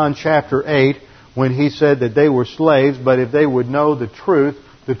in John chapter 8 when he said that they were slaves, but if they would know the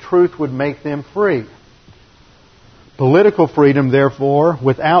truth would make them free. Political freedom, therefore,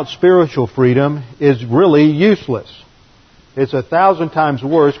 without spiritual freedom is really useless. It's 1,000 times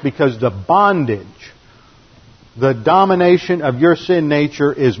worse because the bondage, the domination of your sin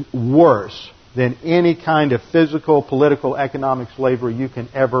nature is worse than any kind of physical, political, economic slavery you can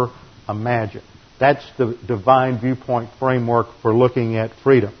ever imagine. That's the divine viewpoint framework for looking at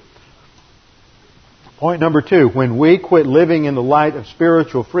freedom. Point number 2, when we quit living in the light of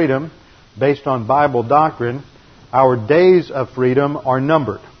spiritual freedom based on Bible doctrine, our days of freedom are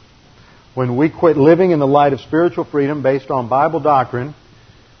numbered. When we quit living in the light of spiritual freedom based on Bible doctrine,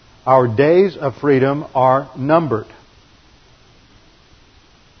 our days of freedom are numbered.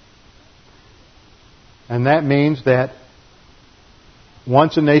 And that means that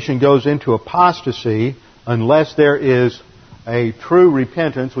once a nation goes into apostasy, unless there is a true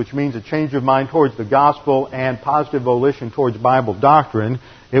repentance, which means a change of mind towards the gospel and positive volition towards Bible doctrine,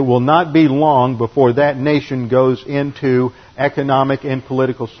 it will not be long before that nation goes into economic and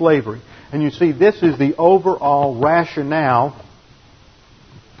political slavery. And you see, this is the overall rationale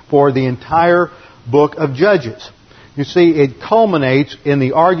for the entire book of Judges. You see, it culminates in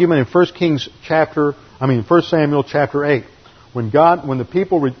the argument in 1 Samuel chapter 8, When the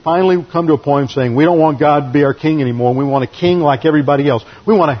people finally come to a point of saying, we don't want God to be our king anymore, we want a king like everybody else.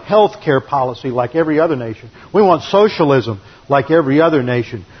 We want a health care policy like every other nation. We want socialism like every other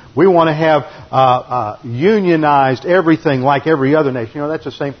nation. We want to have unionized everything like every other nation. You know,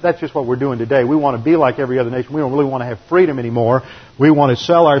 that's just what we're doing today. We want to be like every other nation. We don't really want to have freedom anymore. We want to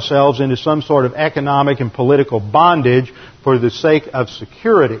sell ourselves into some sort of economic and political bondage for the sake of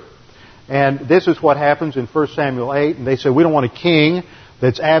security. And this is what happens in 1 Samuel 8. And they say, we don't want a king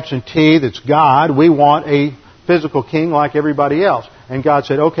that's absentee, that's God. We want a physical king like everybody else. And God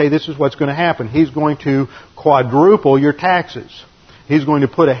said, okay, this is what's going to happen. He's going to quadruple your taxes. He's going to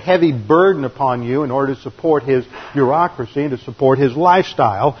put a heavy burden upon you in order to support His bureaucracy and to support His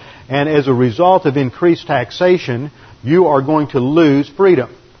lifestyle. And as a result of increased taxation, you are going to lose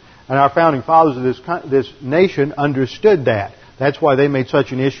freedom. And our founding fathers of this nation understood that. That's why they made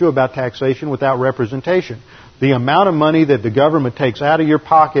such an issue about taxation without representation. The amount of money that the government takes out of your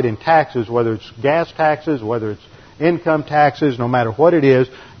pocket in taxes, whether it's gas taxes, whether it's income taxes, no matter what it is,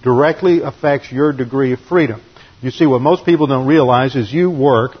 directly affects your degree of freedom. You see, what most people don't realize is you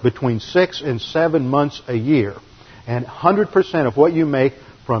work between 6 and 7 months a year. And 100% of what you make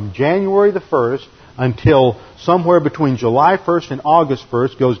from January the 1st until somewhere between July 1st and August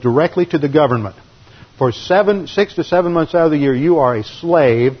 1st goes directly to the government. For 6 to 7 months out of the year, you are a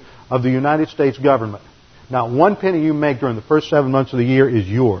slave of the United States government. Not one penny you make during the first 7 months of the year is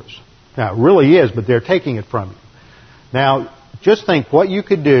yours. Now, it really is, but they're taking it from you. Now, just think what you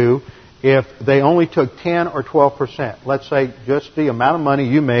could do if they only took 10 or 12%. Let's say just the amount of money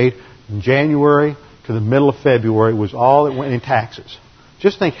you made in January to the middle of February was all that went in taxes.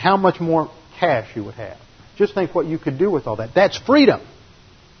 Just think how much more cash you would have. Just think what you could do with all that. That's freedom.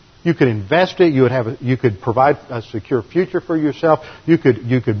 You could invest it. You could provide a secure future for yourself. You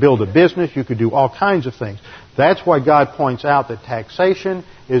could build a business. You could do all kinds of things. That's why God points out that taxation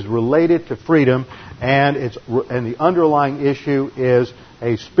is related to freedom, and the underlying issue is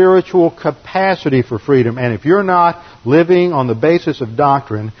a spiritual capacity for freedom. And if you're not living on the basis of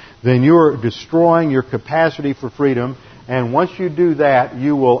doctrine, then you're destroying your capacity for freedom. And once you do that,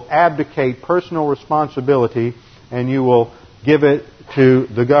 you will abdicate personal responsibility, and you will give it to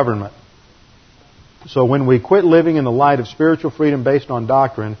the government. So when we quit living in the light of spiritual freedom based on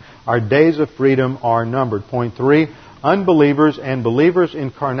doctrine, our days of freedom are numbered. Point 3, unbelievers and believers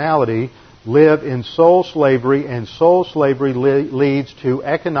in carnality live in soul slavery, and soul slavery leads to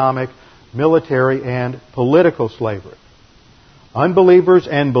economic, military, and political slavery. Unbelievers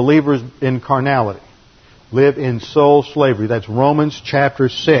and believers in carnality live in soul slavery. That's Romans chapter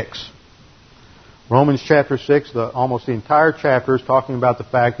 6. Romans chapter 6, almost the entire chapter is talking about the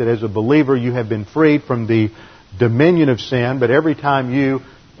fact that as a believer you have been freed from the dominion of sin, but every time you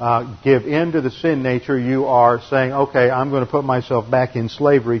give in to the sin nature, you are saying, okay, I'm going to put myself back in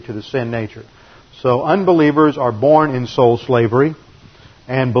slavery to the sin nature. So unbelievers are born in soul slavery,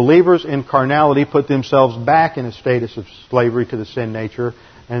 and believers in carnality put themselves back in a status of slavery to the sin nature,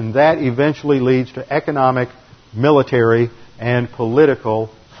 and that eventually leads to economic, military, and political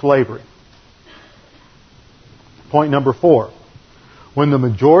slavery. Point number 4. When the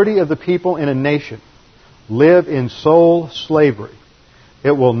majority of the people in a nation live in soul slavery,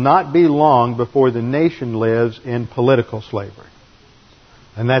 it will not be long before the nation lives in political slavery.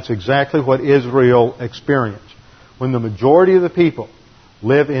 And that's exactly what Israel experienced. When the majority of the people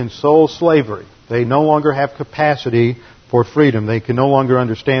live in soul slavery, they no longer have capacity for freedom. They can no longer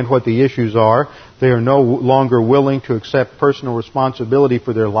understand what the issues are. They are no longer willing to accept personal responsibility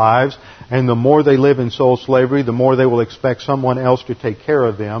for their lives. And the more they live in soul slavery, the more they will expect someone else to take care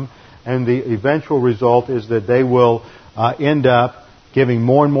of them. And the eventual result is that they will end up giving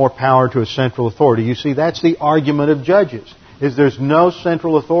more and more power to a central authority. You see, that's the argument of Judges, is there's no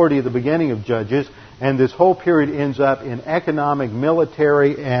central authority at the beginning of Judges, and this whole period ends up in economic,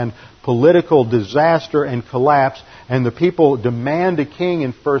 military, and political disaster and collapse, and the people demand a king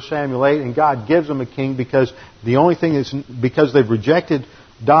in 1 Samuel 8, and God gives them a king because because they've rejected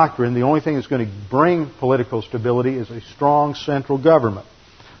doctrine, the only thing that's going to bring political stability is a strong central government.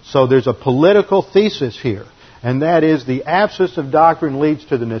 So there's a political thesis here, and that is the absence of doctrine leads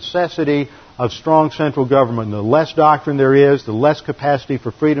to the necessity of strong central government. And the less doctrine there is, the less capacity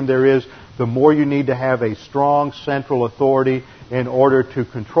for freedom there is, the more you need to have a strong central authority in order to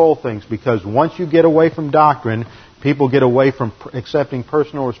control things. Because once you get away from doctrine, people get away from accepting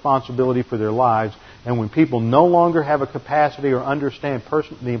personal responsibility for their lives. And when people no longer have a capacity or understand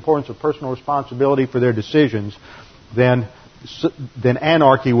the importance of personal responsibility for their decisions, then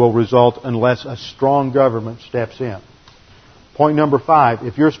anarchy will result unless a strong government steps in. Point number 5,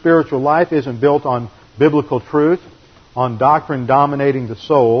 if your spiritual life isn't built on biblical truth, on doctrine dominating the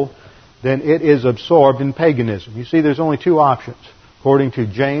soul, then it is absorbed in paganism. You see, there's only two options. According to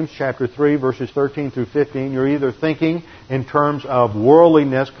James chapter 3, verses 13 through 15, you're either thinking in terms of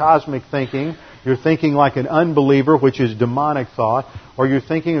worldliness, cosmic thinking, you're thinking like an unbeliever, which is demonic thought, or you're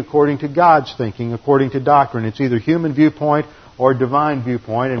thinking according to God's thinking, according to doctrine. It's either human viewpoint or divine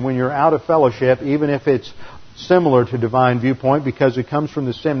viewpoint, and when you're out of fellowship, even if it's similar to divine viewpoint, because it comes from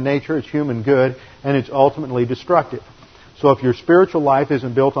the same nature, it's human good, and it's ultimately destructive. So if your spiritual life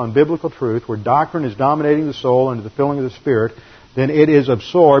isn't built on biblical truth, where doctrine is dominating the soul under the filling of the Spirit, then it is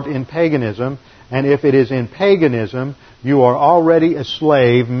absorbed in paganism. And if it is in paganism, you are already a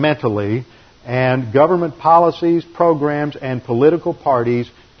slave mentally, and government policies, programs, and political parties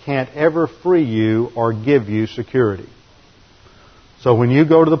can't ever free you or give you security. So when you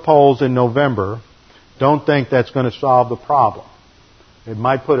go to the polls in November, don't think that's going to solve the problem. It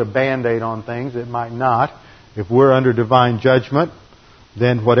might put a Band-Aid on things, it might not. If we're under divine judgment,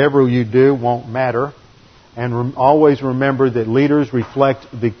 then whatever you do won't matter. And always remember that leaders reflect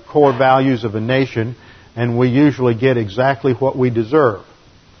the core values of a nation, and we usually get exactly what we deserve.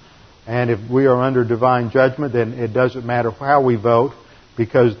 And if we are under divine judgment, then it doesn't matter how we vote,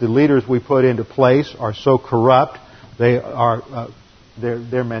 because the leaders we put into place are so corrupt. They are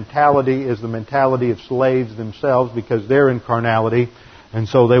their mentality is the mentality of slaves themselves, because they're in carnality, and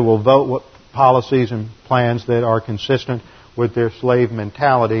so they will vote policies and plans that are consistent with their slave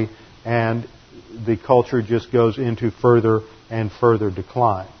mentality, and the culture just goes into further and further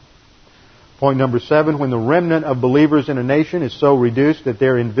decline. Point number 7, when the remnant of believers in a nation is so reduced that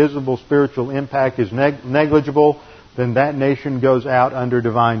their invisible spiritual impact is negligible, then that nation goes out under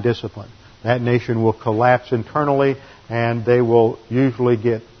divine discipline. That nation will collapse internally, and they will usually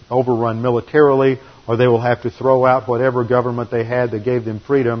get overrun militarily, or they will have to throw out whatever government they had that gave them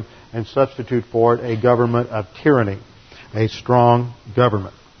freedom and substitute for it a government of tyranny, a strong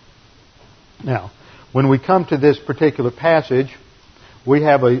government. Now, when we come to this particular passage, we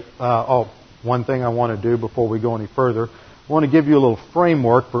have one thing I want to do before we go any further. I want to give you a little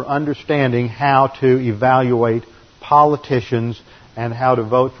framework for understanding how to evaluate politicians and how to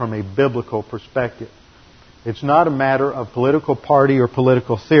vote from a biblical perspective. It's not a matter of political party or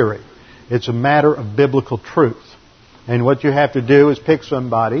political theory. It's a matter of biblical truth. And what you have to do is pick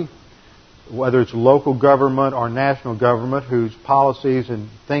somebody, whether it's local government or national government, whose policies and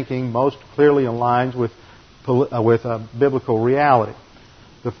thinking most clearly aligns with biblical reality.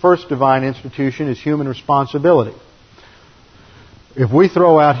 The first divine institution is human responsibility. If we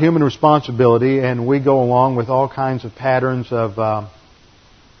throw out human responsibility and we go along with all kinds of patterns of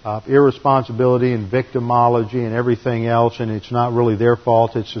irresponsibility and victimology and everything else, and it's not really their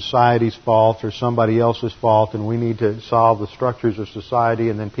fault, it's society's fault or somebody else's fault, and we need to solve the structures of society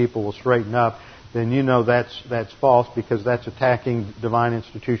and then people will straighten up, then you know that's false, because that's attacking divine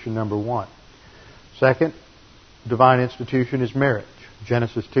institution number 1. Second divine institution is marriage.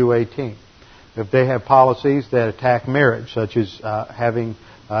 Genesis 2:18. If they have policies that attack marriage, such as having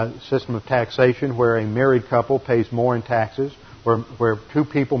a system of taxation where a married couple pays more in taxes, where two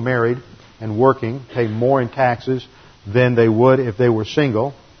people married and working pay more in taxes than they would if they were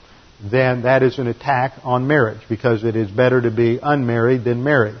single, then that is an attack on marriage, because it is better to be unmarried than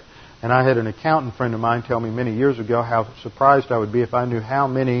married. And I had an accountant friend of mine tell me many years ago how surprised I would be if I knew how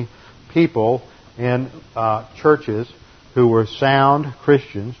many people in churches who were sound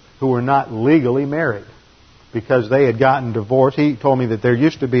Christians who were not legally married because they had gotten divorced. He told me that there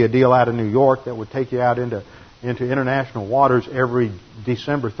used to be a deal out of New York that would take you out into international waters every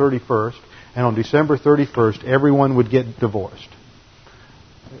December 31st, and on December 31st, everyone would get divorced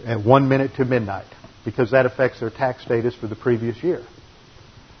at 1 minute to midnight, because that affects their tax status for the previous year.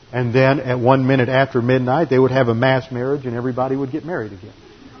 And then at 1 minute after midnight, they would have a mass marriage and everybody would get married again.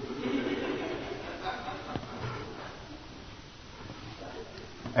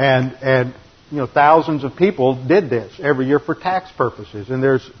 And thousands of people did this every year for tax purposes. And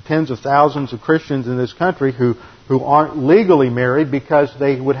there's tens of thousands of Christians in this country who aren't legally married because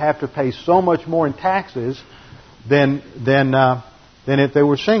they would have to pay so much more in taxes than if they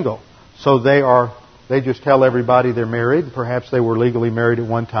were single. So they just tell everybody they're married. Perhaps they were legally married at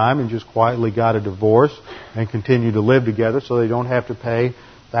one time and just quietly got a divorce and continue to live together so they don't have to pay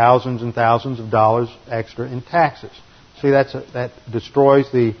thousands and thousands of dollars extra in taxes. See, that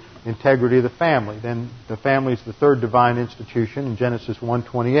destroys the integrity of the family. Then the family is the third divine institution in Genesis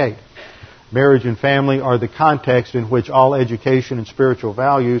 1:28. Marriage and family are the context in which all education and spiritual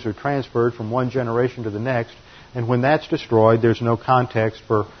values are transferred from one generation to the next. And when that's destroyed, there's no context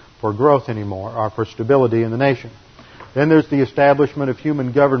for growth anymore, or for stability in the nation. Then there's the establishment of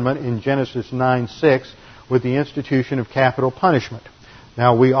human government in Genesis 9:6, with the institution of capital punishment.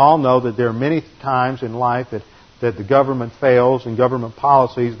 Now, we all know that there are many times in life that the government fails, and government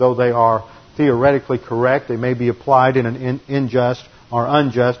policies, though they are theoretically correct, they may be applied in an unjust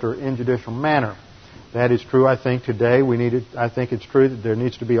or injudicial manner. That is true, I think, today. I think it's true that there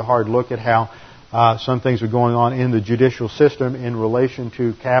needs to be a hard look at how some things are going on in the judicial system in relation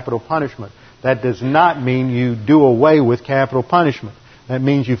to capital punishment. That does not mean you do away with capital punishment. That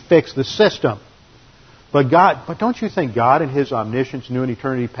means you fix the system. But don't you think God in His omniscience knew in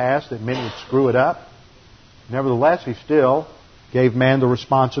eternity past that many would screw it up? Nevertheless, He still gave man the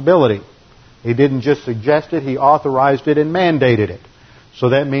responsibility. He didn't just suggest it, He authorized it and mandated it. So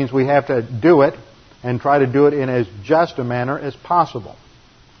that means we have to do it and try to do it in as just a manner as possible.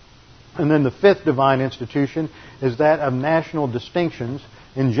 And then the fifth divine institution is that of national distinctions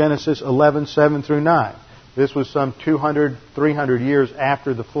in Genesis 11:7 through 9. This was some 200, 300 years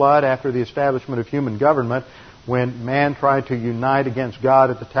after the flood, after the establishment of human government, when man tried to unite against God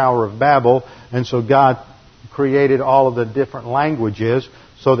at the Tower of Babel. And so God created all of the different languages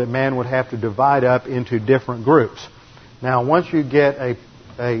so that man would have to divide up into different groups. Now, once you get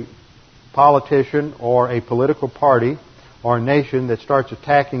a politician or a political party or a nation that starts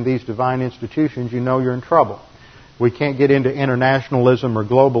attacking these divine institutions, you know you're in trouble. We can't get into internationalism or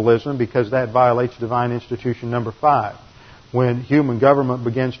globalism because that violates divine institution number 5. When human government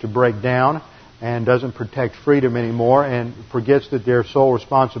begins to break down and doesn't protect freedom anymore and forgets that their sole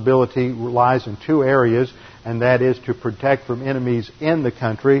responsibility lies in 2 areas, and that is to protect from enemies in the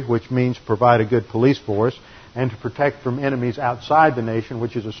country, which means provide a good police force, and to protect from enemies outside the nation,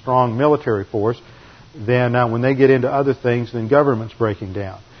 which is a strong military force, then when they get into other things, then government's breaking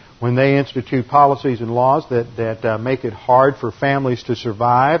down. When they institute policies and laws that make it hard for families to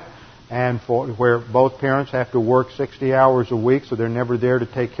survive, and where both parents have to work 60 hours a week, so they're never there to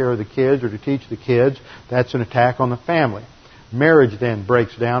take care of the kids or to teach the kids, that's an attack on the family. Marriage then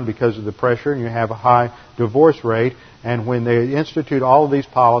breaks down because of the pressure, and you have a high divorce rate. And when they institute all of these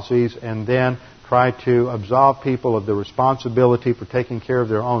policies and then try to absolve people of the responsibility for taking care of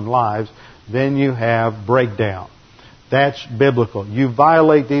their own lives, then you have breakdown. That's biblical. You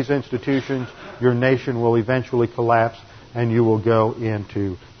violate these institutions, your nation will eventually collapse, and you will go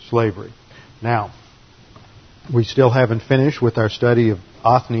into slavery. Now, we still haven't finished with our study of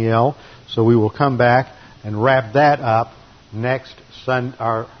Othniel, so we will come back and wrap that up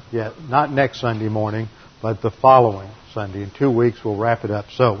not next Sunday morning, but the following Sunday. In 2 weeks, we'll wrap it up.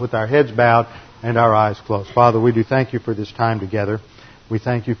 So, with our heads bowed and our eyes closed. Father, we do thank You for this time together. We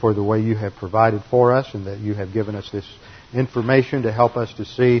thank You for the way You have provided for us and that You have given us this information to help us to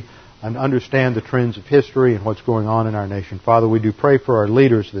see and understand the trends of history and what's going on in our nation. Father, we do pray for our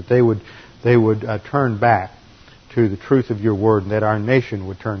leaders that they would turn back to the truth of Your Word, and that our nation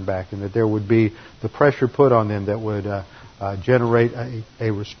would turn back, and that there would be the pressure put on them that would generate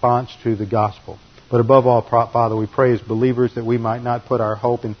a response to the gospel. But above all, Father, we pray as believers that we might not put our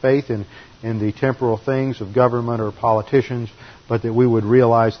hope and faith in the temporal things of government or politicians, but that we would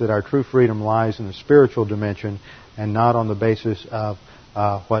realize that our true freedom lies in the spiritual dimension and not on the basis of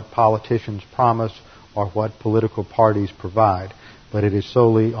what politicians promise or what political parties provide. But it is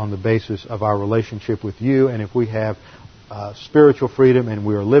solely on the basis of our relationship with You, and if we have spiritual freedom and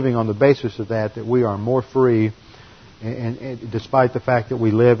we are living on the basis of that we are more free, and despite the fact that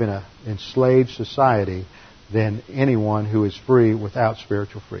we live in an enslaved society, than anyone who is free without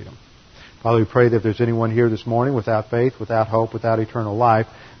spiritual freedom. Father, we pray that if there's anyone here this morning without faith, without hope, without eternal life,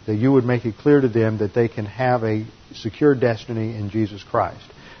 that You would make it clear to them that they can have a secure destiny in Jesus Christ.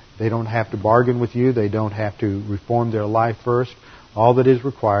 They don't have to bargain with You. They don't have to reform their life first. All that is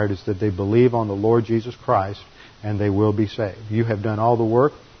required is that they believe on the Lord Jesus Christ, and they will be saved. You have done all the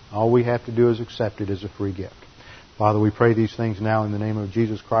work. All we have to do is accept it as a free gift. Father, we pray these things now in the name of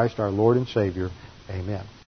Jesus Christ, our Lord and Savior. Amen.